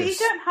 They're just... But you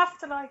don't have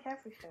to like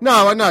everything.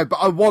 No, I know, but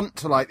I want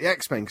to like the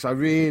X-Men because I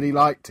really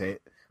liked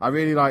it. I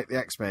really liked the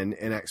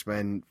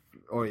X-Men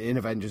or in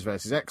Avengers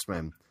versus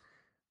X-Men.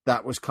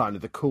 That was kind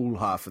of the cool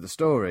half of the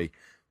story.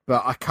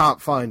 But I can't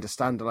find a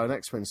standalone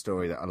X-Men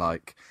story that I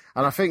like.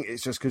 And I think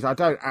it's just because I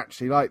don't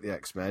actually like the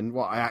X-Men.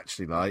 What I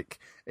actually like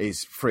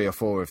is 3 or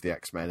 4 of the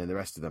X-Men, and the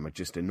rest of them are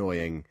just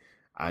annoying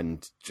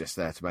and just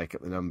there to make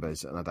up the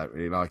numbers, and I don't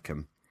really like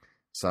them.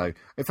 So,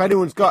 if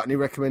anyone's got any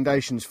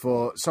recommendations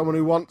for someone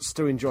who wants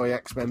to enjoy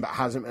X-Men but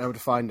hasn't been able to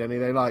find any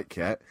they like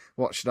yet,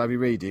 what should I be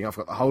reading? I've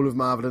got the whole of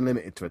Marvel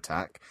Unlimited to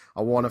attack.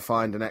 I want to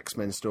find an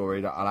X-Men story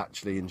that I'll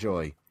actually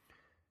enjoy.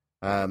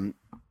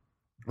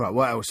 Right,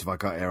 what else have I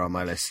got here on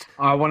my list?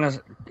 I want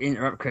to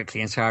interrupt quickly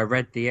and say I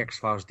read the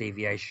X-Files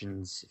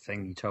deviations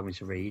thing you told me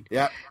to read.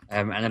 Yeah.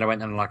 And then I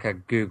went on like a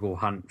Google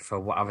hunt for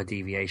what other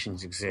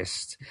deviations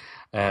exist.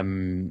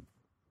 I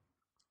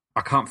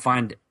can't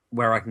find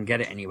where I can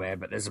get it anywhere,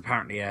 but there's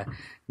apparently a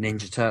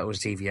Ninja Turtles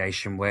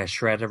deviation where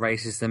Shredder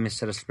races them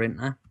instead of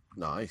Splinter.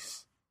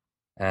 Nice.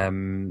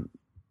 There's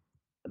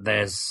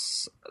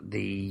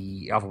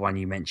the other one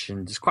you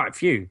mentioned. There's quite a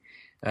few.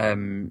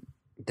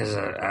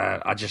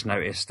 I just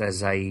noticed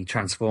there's a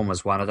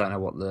Transformers one. I don't know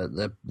what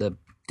the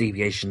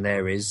deviation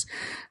there is.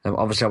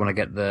 Obviously, I want to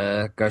get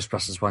the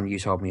Ghostbusters one you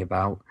told me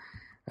about.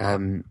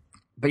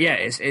 But yeah,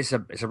 it's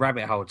a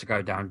rabbit hole to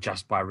go down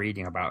just by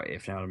reading about it,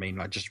 if you know what I mean.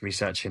 Like just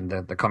researching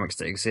the comics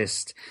that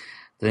exist.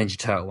 The Ninja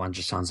Turtle one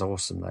just sounds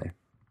awesome, though.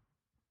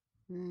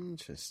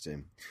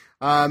 Interesting.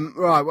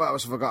 Right, what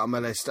else have I got on my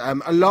list?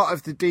 A lot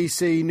of the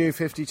DC New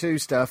 52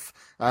 stuff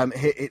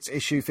hit its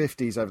issue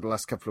 50s over the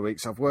last couple of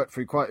weeks. I've worked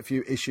through quite a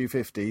few issue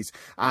 50s,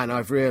 and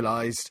I've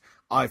realised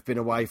I've been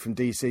away from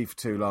DC for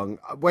too long.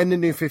 When the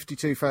New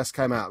 52 first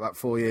came out about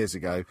 4 years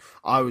ago,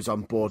 I was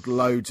on board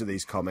loads of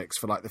these comics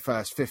for like the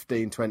first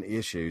 15, 20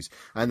 issues,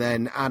 and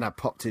then Anna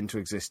popped into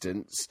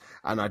existence,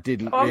 and I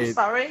didn't. I'm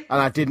sorry.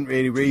 And I didn't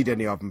really read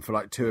any of them for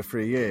like 2 or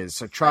 3 years.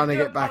 So trying to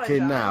get back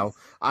in now,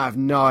 I have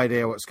no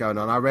idea what's going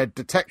on. I read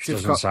Detective.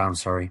 Doesn't sound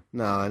sorry.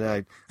 No, I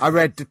know. I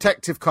read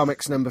Detective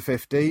Comics number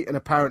 50, and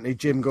apparently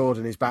Jim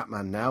Gordon is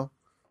Batman now.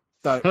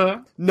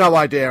 So, no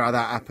idea how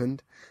that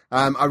happened.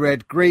 I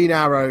read Green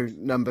Arrow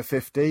number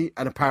 50,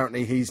 and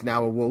apparently he's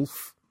now a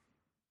wolf.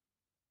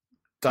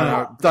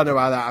 Don't know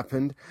how that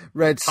happened.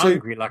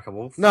 Hungry like a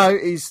wolf? No,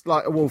 he's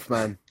like a wolf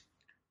man.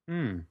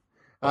 The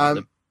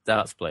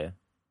darts player.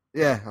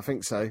 Yeah, I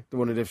think so. The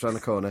one who lives around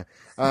the corner.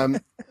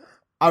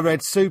 I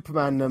read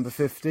Superman number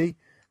 50,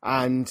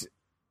 and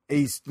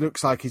he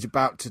looks like he's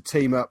about to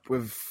team up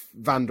with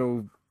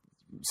Vandal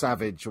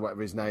Savage, or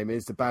whatever his name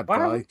is, the bad guy.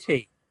 Why would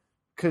he?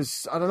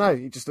 Because, I don't know,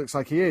 he just looks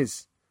like he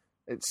is.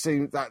 It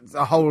seems that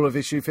the whole of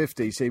issue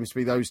 50 seems to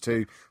be those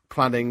two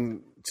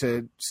planning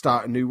to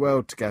start a new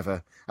world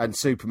together, and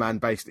Superman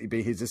basically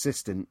be his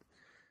assistant.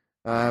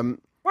 Why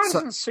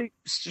doesn't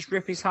Supes just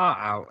rip his heart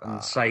out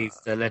and save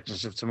the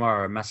Legends of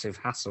Tomorrow a massive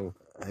hassle?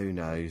 Who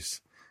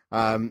knows?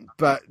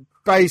 But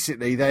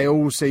basically, they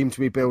all seem to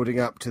be building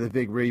up to the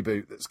big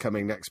reboot that's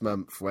coming next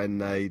month when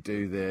they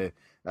do the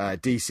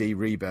DC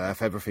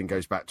Rebirth. Everything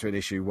goes back to an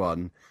issue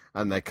 1,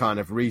 and they kind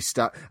of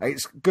restart.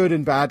 It's good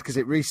and bad because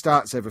it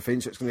restarts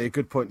everything, so it's going to be a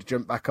good point to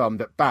jump back on,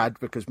 but bad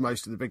because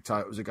most of the big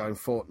titles are going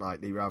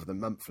fortnightly rather than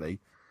monthly,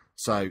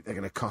 so they're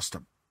going to cost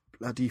a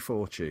bloody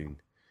fortune.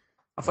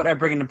 I thought they were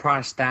bringing the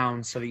price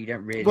down so that you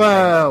don't really...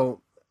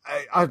 Well,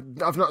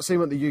 I've not seen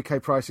what the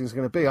UK pricing is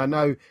going to be. I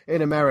know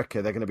in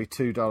America they're going to be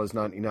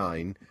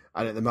 $2.99, and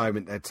at the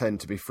moment they tend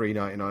to be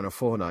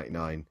 $3.99 or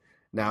 $4.99.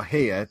 Now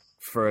here,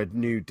 for a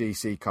new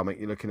DC comic,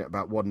 you're looking at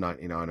about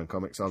 $1.99 on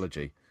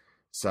Comixology.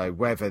 So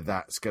whether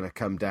that's going to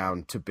come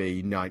down to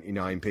be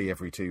 99p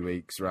every 2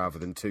 weeks rather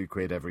than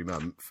 £2 every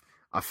month,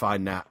 I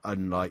find that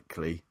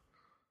unlikely.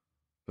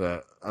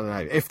 But I don't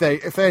know if they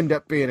end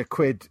up being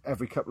 £1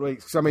 every couple of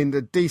weeks. Because I mean,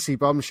 the DC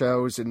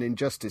Bombshells and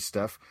Injustice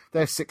stuff,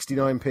 they're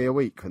 69p a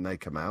week when they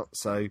come out.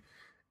 So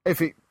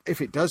if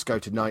it does go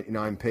to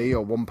 99p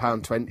or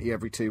 £1.20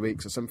 every 2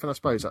 weeks or something, I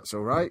suppose that's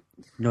all right.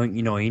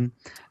 99.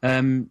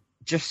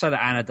 Just so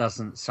that Anna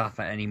doesn't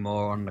suffer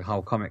anymore on the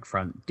whole comic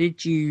front,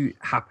 did you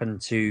happen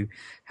to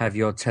have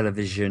your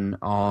television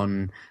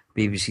on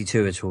BBC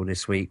Two at all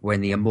this week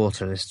when The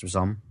Immortalist was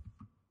on?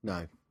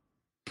 No.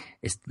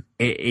 It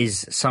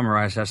is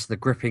summarised as the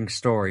gripping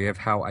story of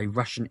how a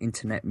Russian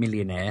internet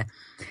millionaire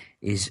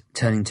is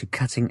turning to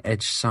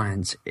cutting-edge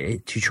science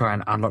to try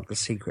and unlock the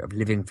secret of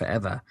living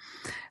forever.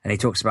 And he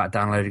talks about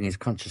downloading his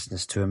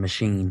consciousness to a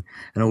machine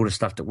and all the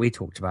stuff that we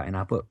talked about in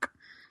our book.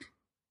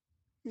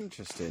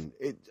 Interesting.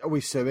 Are we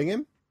suing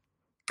him?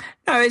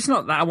 No, it's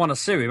not that I want to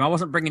sue him. I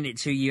wasn't bringing it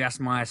to you as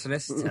my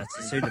solicitor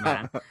to sue the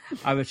man.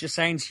 I was just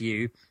saying to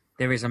you,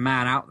 there is a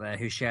man out there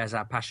who shares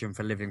our passion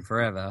for living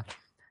forever,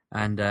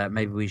 and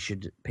maybe we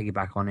should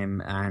piggyback on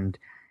him and...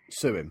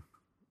 Sue him.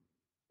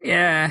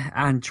 Yeah,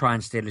 and try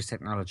and steal his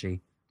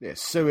technology. Yeah,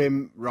 sue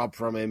him, rob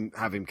from him,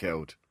 have him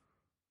killed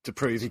to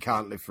prove he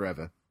can't live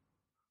forever.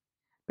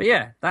 But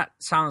yeah, that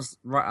sounds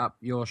right up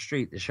your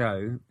street, the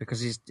show,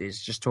 because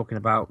it's just talking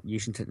about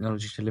using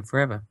technology to live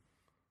forever.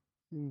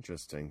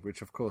 Interesting,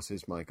 which of course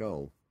is my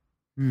goal.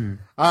 Hmm.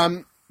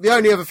 The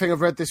only other thing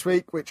I've read this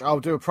week, which I'll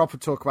do a proper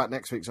talk about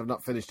next week, so I've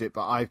not finished it,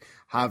 but I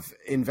have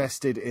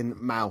invested in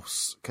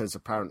Mouse, because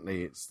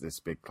apparently it's this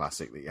big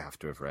classic that you have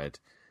to have read.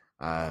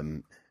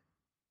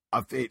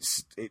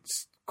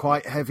 It's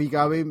quite heavy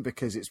going,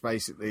 because it's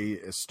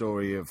basically a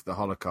story of the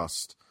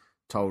Holocaust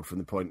told from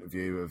the point of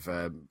view of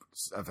a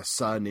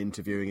son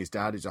interviewing his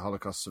dad, who's a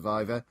Holocaust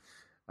survivor.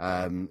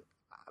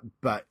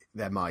 But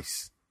they're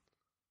mice.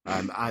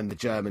 And the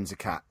Germans are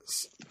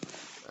cats.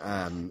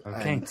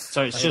 Okay,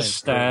 so it's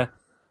just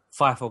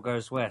Firefall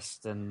Goes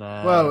West and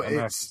well,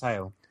 American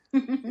Tail.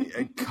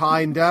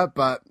 Kinda,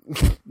 but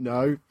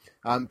no.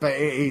 But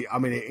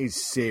it is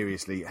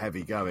seriously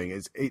heavy going.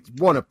 It's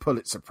won a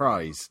Pulitzer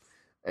Prize.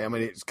 I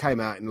mean, it came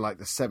out in like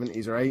the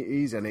 70s or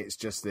 80s, and it's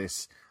just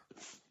this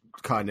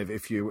kind of,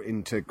 if you're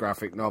into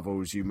graphic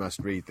novels, you must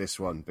read this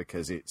one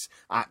because it's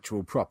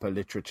actual proper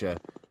literature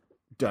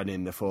done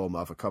in the form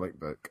of a comic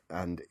book.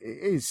 And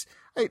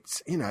I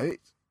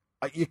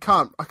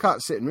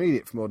can't sit and read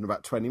it for more than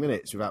about 20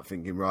 minutes without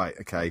thinking, right,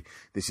 okay,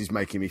 this is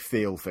making me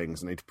feel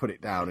things. I need to put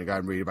it down and go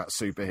and read about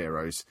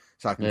superheroes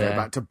so I can go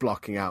back to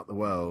blocking out the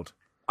world.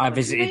 I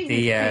visited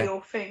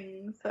feel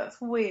things. That's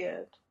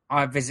weird.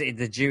 I visited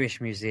the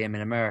Jewish Museum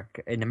in Berlin,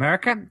 and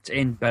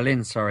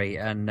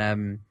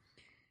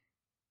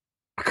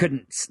I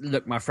couldn't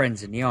look my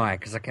friends in the eye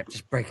because I kept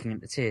just breaking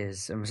into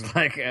tears and was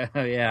like,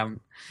 oh yeah,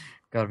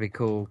 gotta be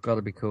cool.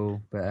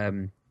 But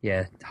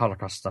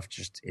Holocaust stuff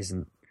just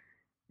isn't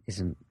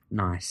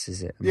nice,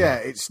 is it? Yeah,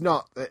 it's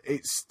not.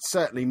 It's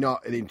certainly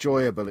not an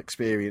enjoyable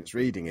experience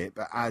reading it.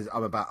 But as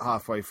I'm about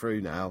halfway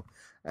through now,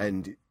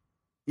 and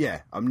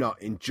yeah, I'm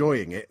not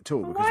enjoying it at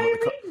all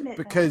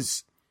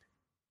because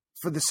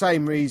for the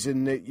same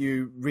reason that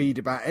you read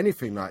about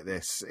anything like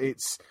this,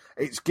 it's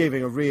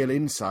giving a real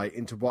insight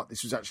into what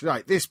this was actually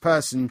like. This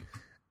person,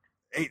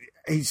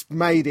 he's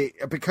made it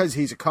because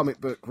he's a comic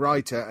book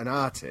writer and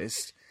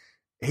artist.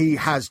 He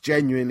has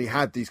genuinely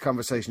had these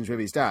conversations with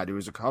his dad, who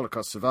was a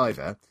Holocaust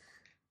survivor,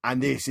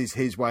 and this is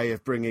his way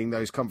of bringing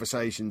those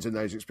conversations and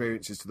those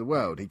experiences to the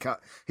world.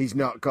 He's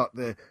not got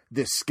the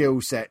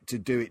skill set to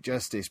do it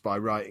justice by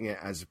writing it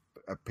as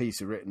a piece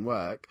of written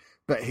work,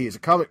 but he is a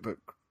comic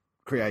book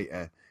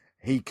creator.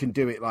 He can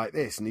do it like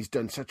this, and he's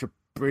done such a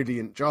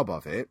brilliant job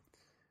of it,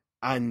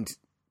 and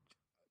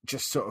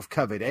just sort of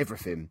covered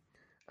everything.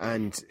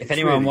 And if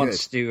anyone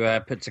wants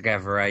to put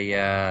together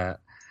a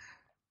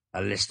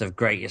list of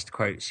greatest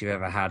quotes you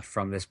ever had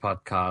from this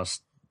podcast,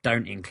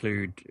 don't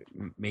include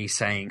me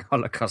saying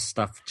Holocaust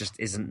stuff just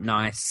isn't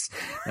nice.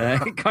 I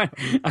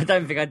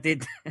don't think I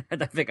did. I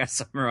don't think I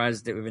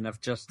summarised it with enough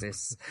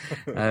justice.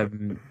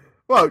 You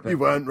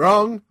weren't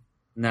wrong.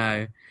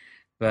 No.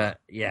 But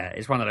yeah,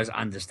 it's one of those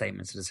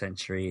understatements of the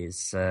century.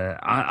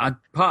 Part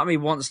of me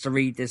wants to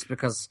read this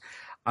because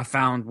I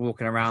found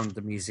walking around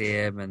the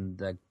museum and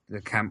the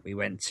camp we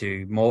went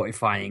to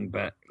mortifying,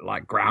 but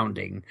like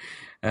grounding.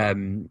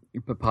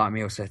 But part of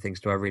me also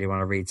thinks, do I really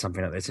want to read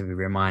something like this and be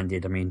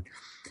reminded? I mean,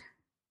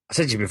 I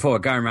said to you before,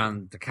 going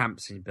around the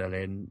camps in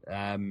Berlin,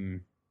 I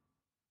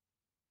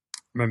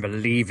remember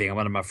leaving and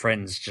one of my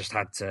friends just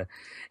had to,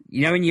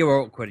 when you're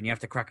awkward and you have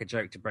to crack a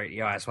joke to break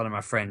the ice, one of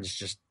my friends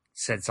just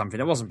said something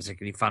that wasn't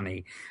particularly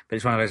funny, but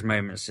it's one of those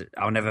moments that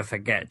I'll never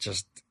forget,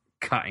 just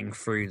cutting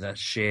through the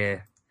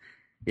sheer,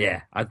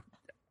 it'd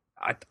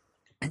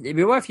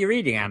be worth you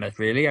reading, Anna,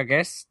 really, I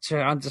guess,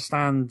 to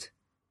understand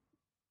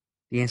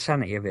the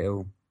insanity of it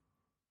all.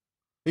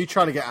 Are you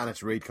trying to get Anna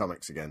to read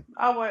comics again?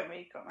 I won't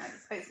read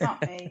comics. It's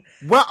not me.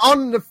 Well,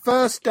 on the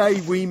first day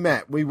we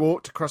met, we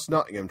walked across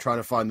Nottingham trying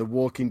to find the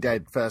Walking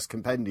Dead first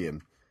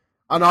compendium.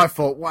 And I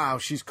thought, wow,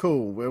 she's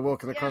cool. We're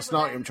walking across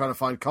Nottingham trying to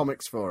find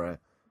comics for her.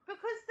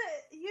 Because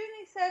the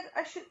uni said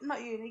I should,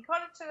 not uni,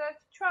 college said I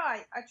should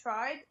try. I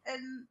tried,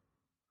 and...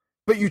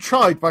 But you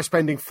tried by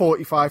spending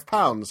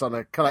 £45 on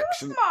a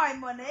collection. That's my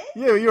money.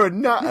 You're a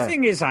nutter. The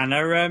thing is,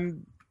 Anna,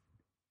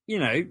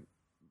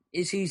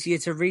 it's easier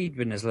to read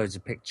when there's loads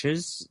of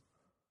pictures.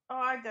 Oh,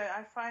 I don't.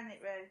 I find it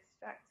really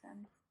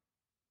distracting.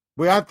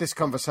 We had this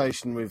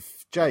conversation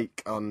with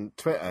Jake on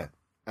Twitter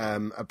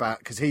about,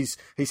 because he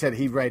said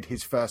he read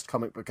his first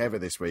comic book ever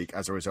this week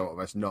as a result of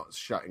us not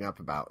shutting up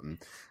about them.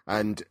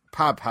 And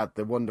Pab had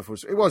the wonderful,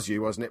 it was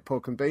you, wasn't it,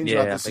 Pork and Beans?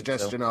 Yeah, had the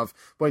suggestion of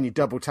when you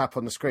double tap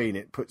on the screen,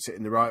 it puts it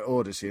in the right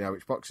order so you know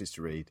which boxes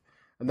to read.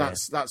 And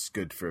that's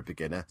good for a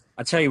beginner.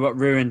 I tell you what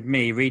ruined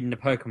me, reading the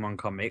Pokemon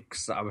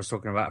comics that I was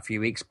talking about a few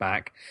weeks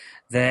back.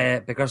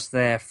 Because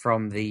they're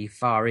from the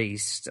Far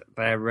East,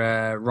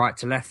 they're right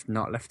to left,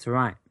 not left to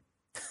right.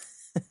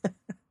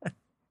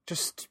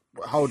 Just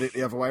hold it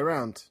the other way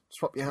around.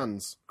 Swap your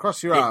hands.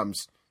 Cross your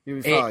arms.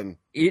 You'll be fine.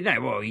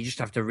 You just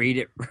have to read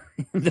it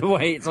the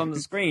way it's on the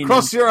screen.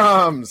 Cross your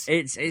arms.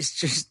 It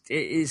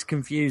is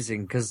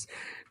confusing because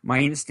my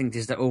instinct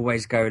is to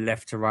always go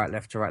left to right,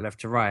 left to right,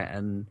 left to right.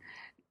 And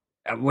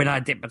when I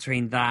dip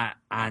between that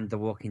and The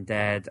Walking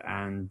Dead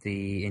and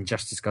the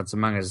Injustice Gods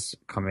Among Us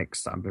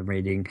comics that I've been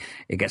reading,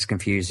 it gets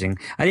confusing.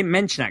 I didn't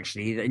mention,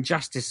 actually, that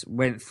Injustice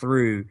went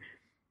through,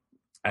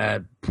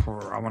 I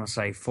want to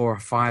say 4 or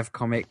 5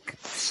 comic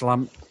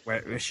slump where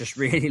it was just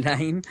really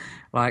lame.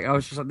 Like, I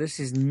was just like,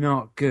 this is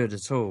not good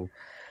at all.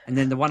 And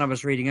then the one I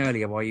was reading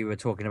earlier while you were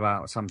talking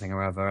about something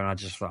or other, and I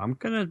just thought, I'm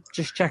going to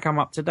just check I'm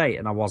up to date.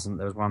 And I wasn't.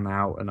 There was one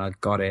out and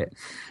I'd got it.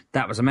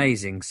 That was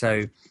amazing.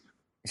 So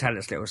it's had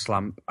its little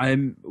slump.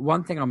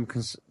 One thing I'm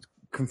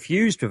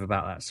confused with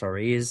about that,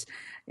 is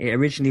it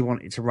originally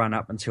wanted to run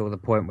up until the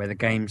point where the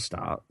game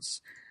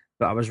starts.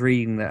 But I was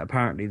reading that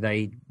apparently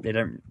they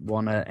don't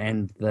want to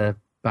end the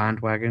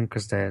bandwagon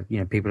because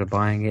people are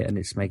buying it and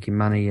it's making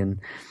money, and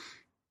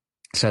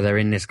so they're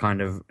in this kind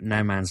of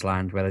no man's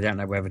land where they don't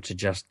know whether to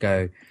just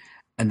go,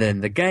 And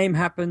then the game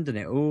happened and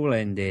it all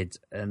ended,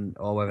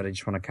 or whether they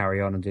just want to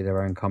carry on and do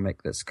their own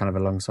comic that's kind of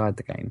alongside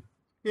the game.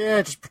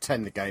 Yeah, just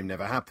pretend the game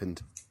never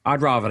happened.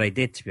 I'd rather they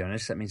did, to be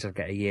honest. That means I'll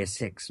get a year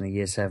 6 and a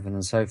year 7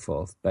 and so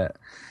forth. But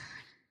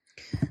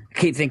I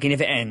keep thinking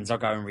if it ends, I'll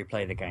go and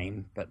replay the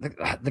game. But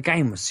the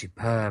game was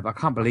superb. I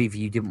can't believe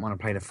you didn't want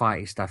to play the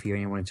fighty stuff. You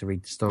only wanted to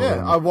read the story.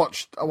 Yeah, I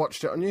watched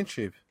it on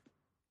YouTube.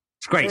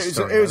 It's a great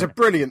story. It was a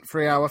brilliant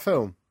 3-hour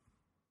film.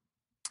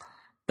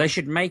 They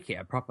should make it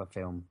a proper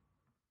film.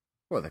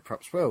 Well, they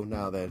perhaps will.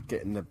 Now they're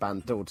getting the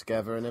band all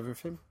together and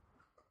everything.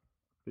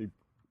 Be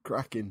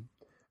cracking.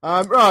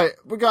 Right,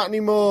 we got any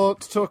more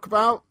to talk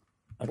about?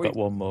 I've got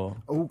one more.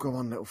 Oh, go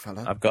on, little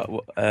fella.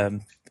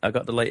 I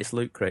got the latest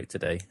loot crate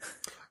today.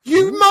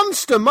 You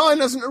monster! Mine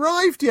hasn't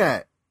arrived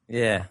yet.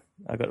 Yeah,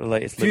 I got the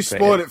latest loot crate. If you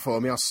spoil it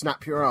for me, I'll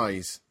snap your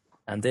eyes.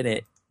 And in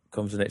it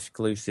comes an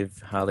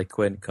exclusive Harley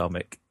Quinn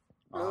comic.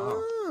 Ah.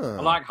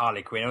 I like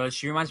Harley Quinn.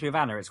 She reminds me of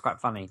Anna. It's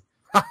quite funny.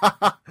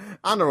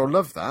 Anna will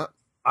love that.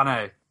 I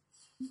know.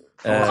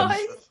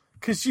 Why?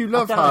 Because you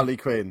love Harley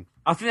Quinn.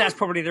 I think that's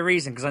probably the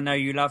reason, because I know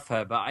you love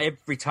her, but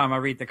every time I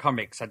read the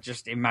comics, I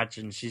just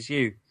imagine she's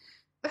you.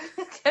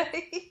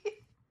 Okay.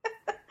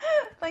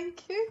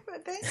 Thank you,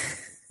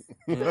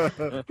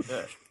 buddy.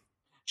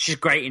 She's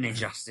great in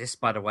Injustice,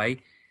 by the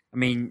way. I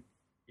mean,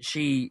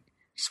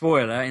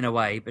 spoiler in a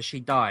way, but she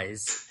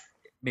dies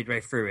midway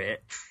through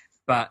it,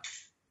 but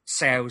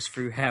sails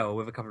through hell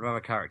with a couple of other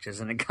characters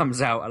and then comes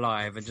out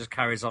alive and just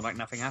carries on like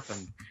nothing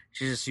happened.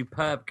 She's a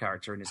superb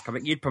character in this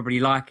comic. You'd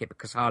probably like it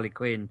because Harley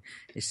Quinn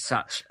is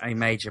such a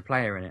major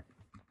player in it.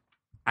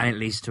 And it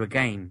leads to a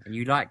game. And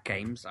you like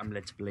games, I'm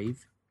led to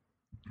believe.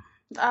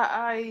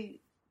 I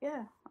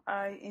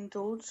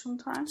indulge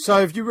sometimes. So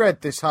have you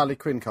read this Harley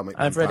Quinn comic?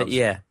 I've read it,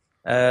 yeah.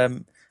 I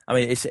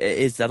mean, it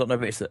is. I don't know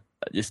if it's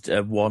just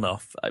a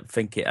one-off. I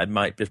think it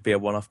might just be a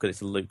one-off because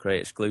it's a Loot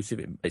Crate exclusive.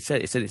 It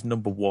said it's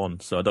number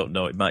 1, so I don't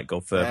know. It might go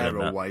further than that.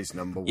 They're always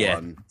number 1. Yeah,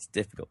 it's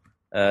difficult.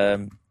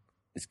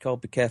 It's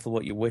called "Be Careful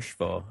What You Wish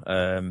For,"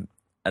 and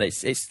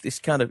it's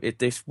kind of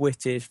there's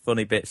witty,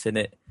 funny bits in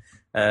it.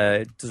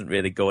 It doesn't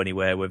really go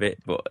anywhere with it,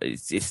 but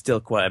it's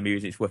still quite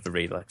amusing. It's worth a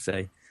read, like I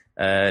say.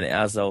 And it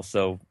has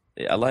also.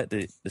 I like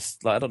the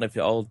I don't know if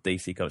the old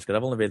DC comics, because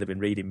I've only really been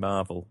reading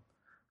Marvel.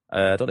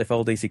 I don't know if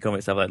all DC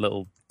comics have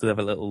little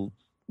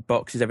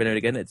boxes every now and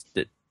again.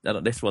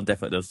 This one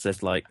definitely does. It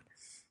says like,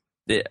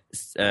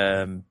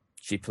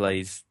 she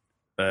plays.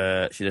 She's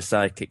a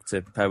sidekick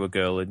to Power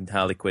Girl in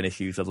Harley Quinn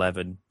issues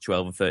 11,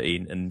 12, and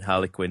 13, and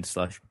Harley Quinn /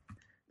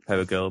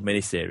 Power Girl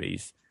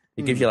miniseries.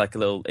 It gives you like a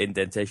little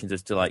indentations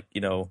as to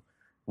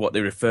what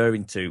they're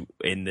referring to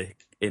in the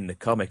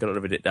comic. I don't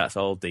know if that's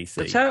all DC.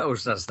 The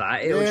Turtles does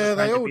that. It'll just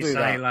they all do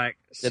that. Like,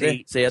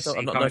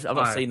 I've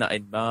not seen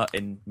that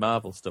in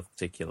Marvel stuff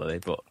particularly,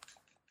 but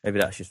maybe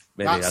that's just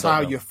that's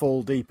how you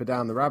fall deeper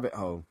down the rabbit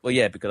hole. Well,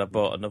 yeah, because I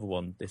bought another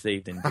one this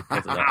evening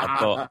because of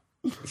that.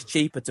 It's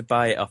cheaper to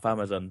buy it off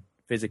Amazon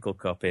physical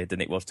copy than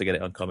it was to get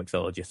it on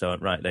Comixology. So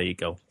right, there you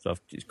go. So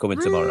it's coming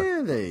tomorrow.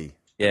 Really?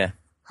 Yeah.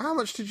 How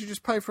much did you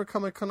just pay for a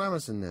comic on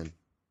Amazon then?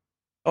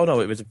 Oh no,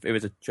 it was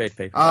a trade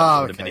paper.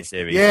 Okay. The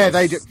miniseries. Yeah,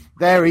 they do.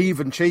 They're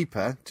even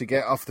cheaper to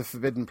get off the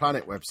Forbidden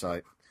Planet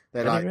website.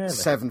 They're like really?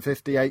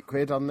 £7.50,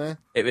 £8 on there.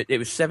 It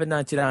was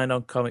 $7.99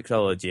 on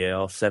Comixology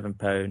or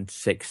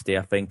 £7.60,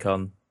 I think,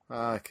 on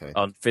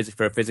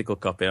for a physical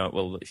copy.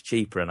 Well, it's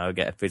cheaper, and I'll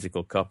get a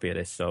physical copy of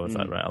this. So I was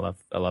like, right, I'll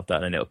have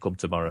that, and it'll come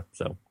tomorrow.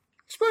 So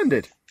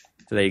splendid.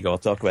 So there you go. I'll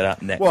talk about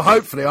that next. Well,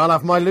 hopefully I'll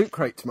have my Loot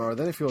Crate tomorrow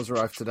then, if yours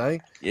arrived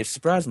today. It's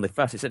surprisingly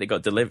fast. It said it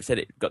got delivered. It said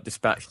it got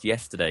dispatched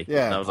yesterday.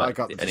 Yeah, and I was like,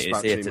 got the and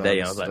dispatch it's here today.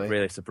 And I was today. like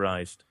really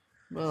surprised.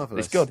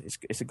 Marvellous. It's good.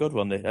 It's a good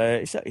one.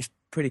 It's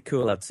pretty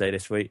cool, I'd say,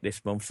 this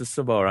month. There's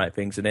some all right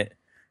things in it,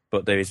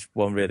 but there is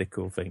one really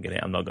cool thing in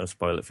it. I'm not going to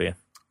spoil it for you.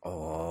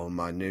 Oh,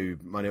 my new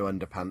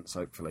underpants,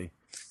 hopefully.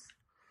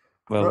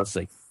 Well, we'll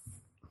see.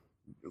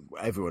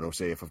 Everyone will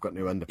see if I've got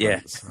new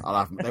underpants.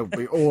 Yeah. They'll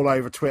be all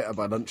over Twitter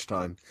by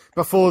lunchtime.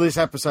 Before this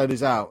episode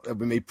is out, there'll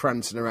be me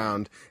prancing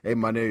around in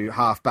my new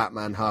half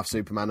Batman, half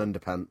Superman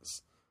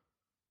underpants.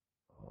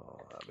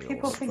 Oh,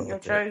 people think you're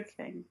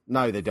joking.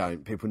 No, they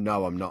don't. People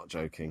know I'm not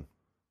joking.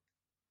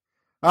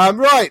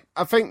 Right,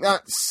 I think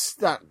that's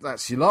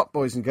your lot,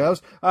 boys and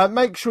girls.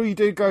 Make sure you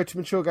do go to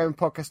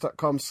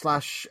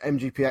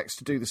maturegamingpodcast.com/MGPX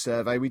to do the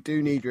survey. We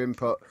do need your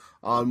input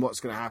on what's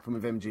going to happen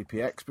with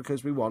MGPX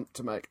because we want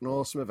to make an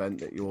awesome event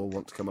that you all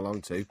want to come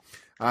along to.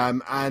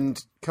 And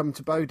come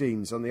to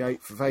Bodine's on the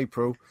 8th of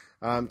April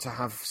to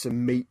have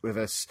some meat with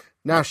us.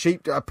 Now,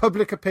 a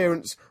public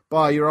appearance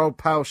by your old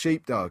pal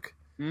Sheepdog.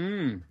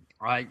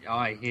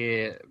 I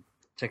hear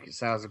ticket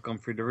sales have gone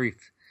through the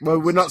roof. Well,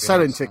 we're not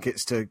selling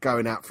tickets to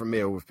going out for a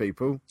meal with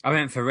people. I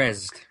meant for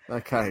Rezzed.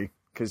 Okay,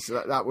 because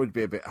that would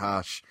be a bit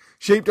harsh.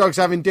 Sheepdog's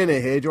having dinner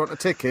here. Do you want a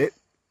ticket?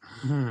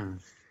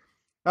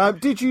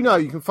 Did you know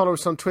you can follow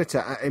us on Twitter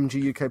at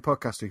MGUK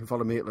Podcast? You can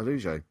follow me at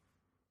Lelujo.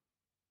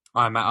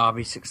 I'm at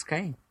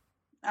RB6K.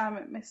 I'm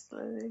at Mr.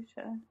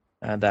 Lelujo.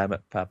 And I'm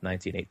at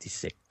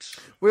Pab1986.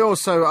 We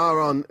also are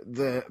on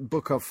the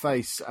Book of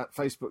Face at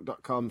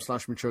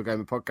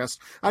facebook.com/MatureGamerPodcast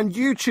and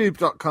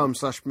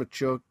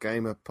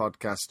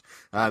youtube.com/MatureGamerPodcast.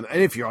 And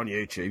if you're on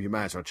YouTube, you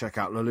may as well check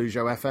out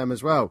Lelujo FM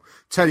as well.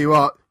 Tell you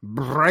what,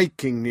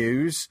 breaking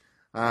news.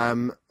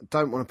 Don't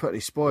want to put any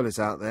spoilers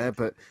out there,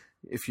 but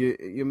if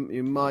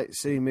you might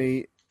see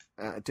me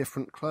at a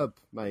different club,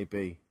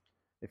 maybe,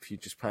 if you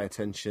just pay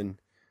attention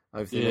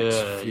over the next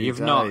few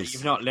days.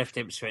 You've not left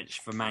Ipswich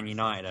for Man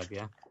United, have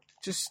you?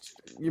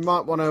 Just, you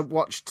might want to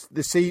watch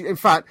in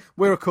fact,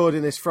 we're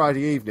recording this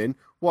Friday evening.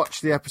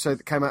 Watch the episode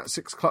that came out at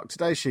 6 o'clock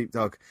today,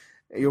 Sheepdog.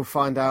 You'll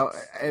find out,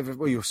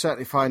 you'll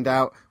certainly find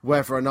out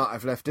whether or not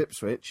I've left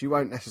Ipswich. You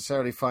won't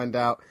necessarily find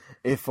out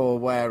if or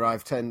where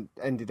I've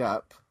ended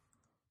up.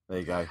 There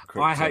you go.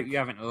 I hope you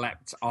haven't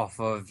leapt off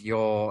of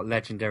your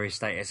legendary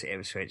status at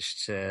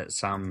Ipswich to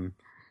some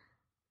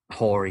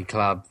hoary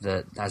club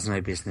that has no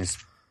business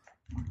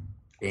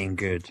being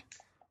good.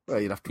 Well,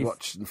 you'd have to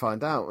watch and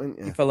find out, wouldn't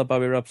you? You follow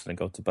Bobby Robson and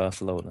go to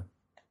Barcelona.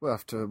 We'll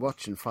have to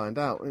watch and find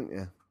out, wouldn't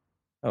you?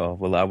 Oh,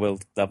 well, I will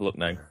have a look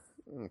now.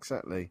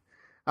 Exactly.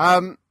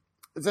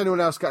 Has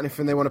anyone else got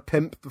anything they want to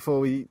pimp before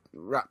we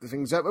wrap the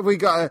things up? Have we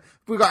got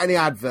any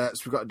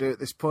adverts we've got to do at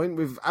this point?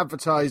 We've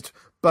advertised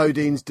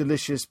Bodine's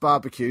Delicious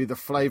Barbecue. The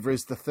flavour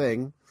is the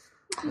thing.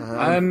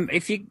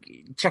 If you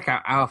check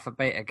out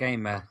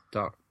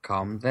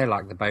alphabetagamer.com, they're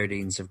like the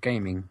Bodines of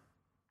gaming.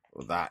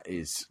 Well, that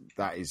is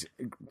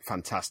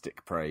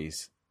fantastic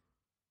praise.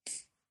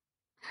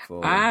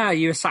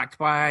 You were sacked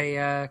by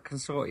a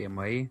consortium,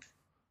 were you?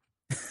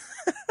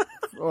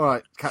 All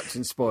right,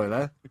 Captain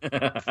Spoiler.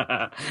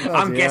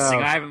 I'm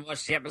guessing. I haven't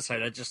watched the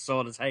episode. I just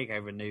saw the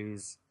takeover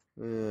news.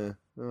 Yeah,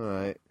 all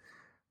right.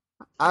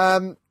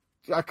 I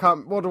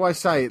can't. What do I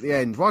say at the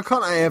end? Why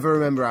can't I ever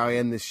remember how I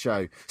end this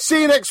show?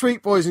 See you next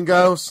week, boys and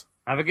girls.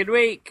 Have a good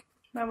week.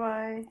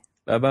 Bye-bye.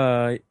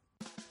 Bye-bye.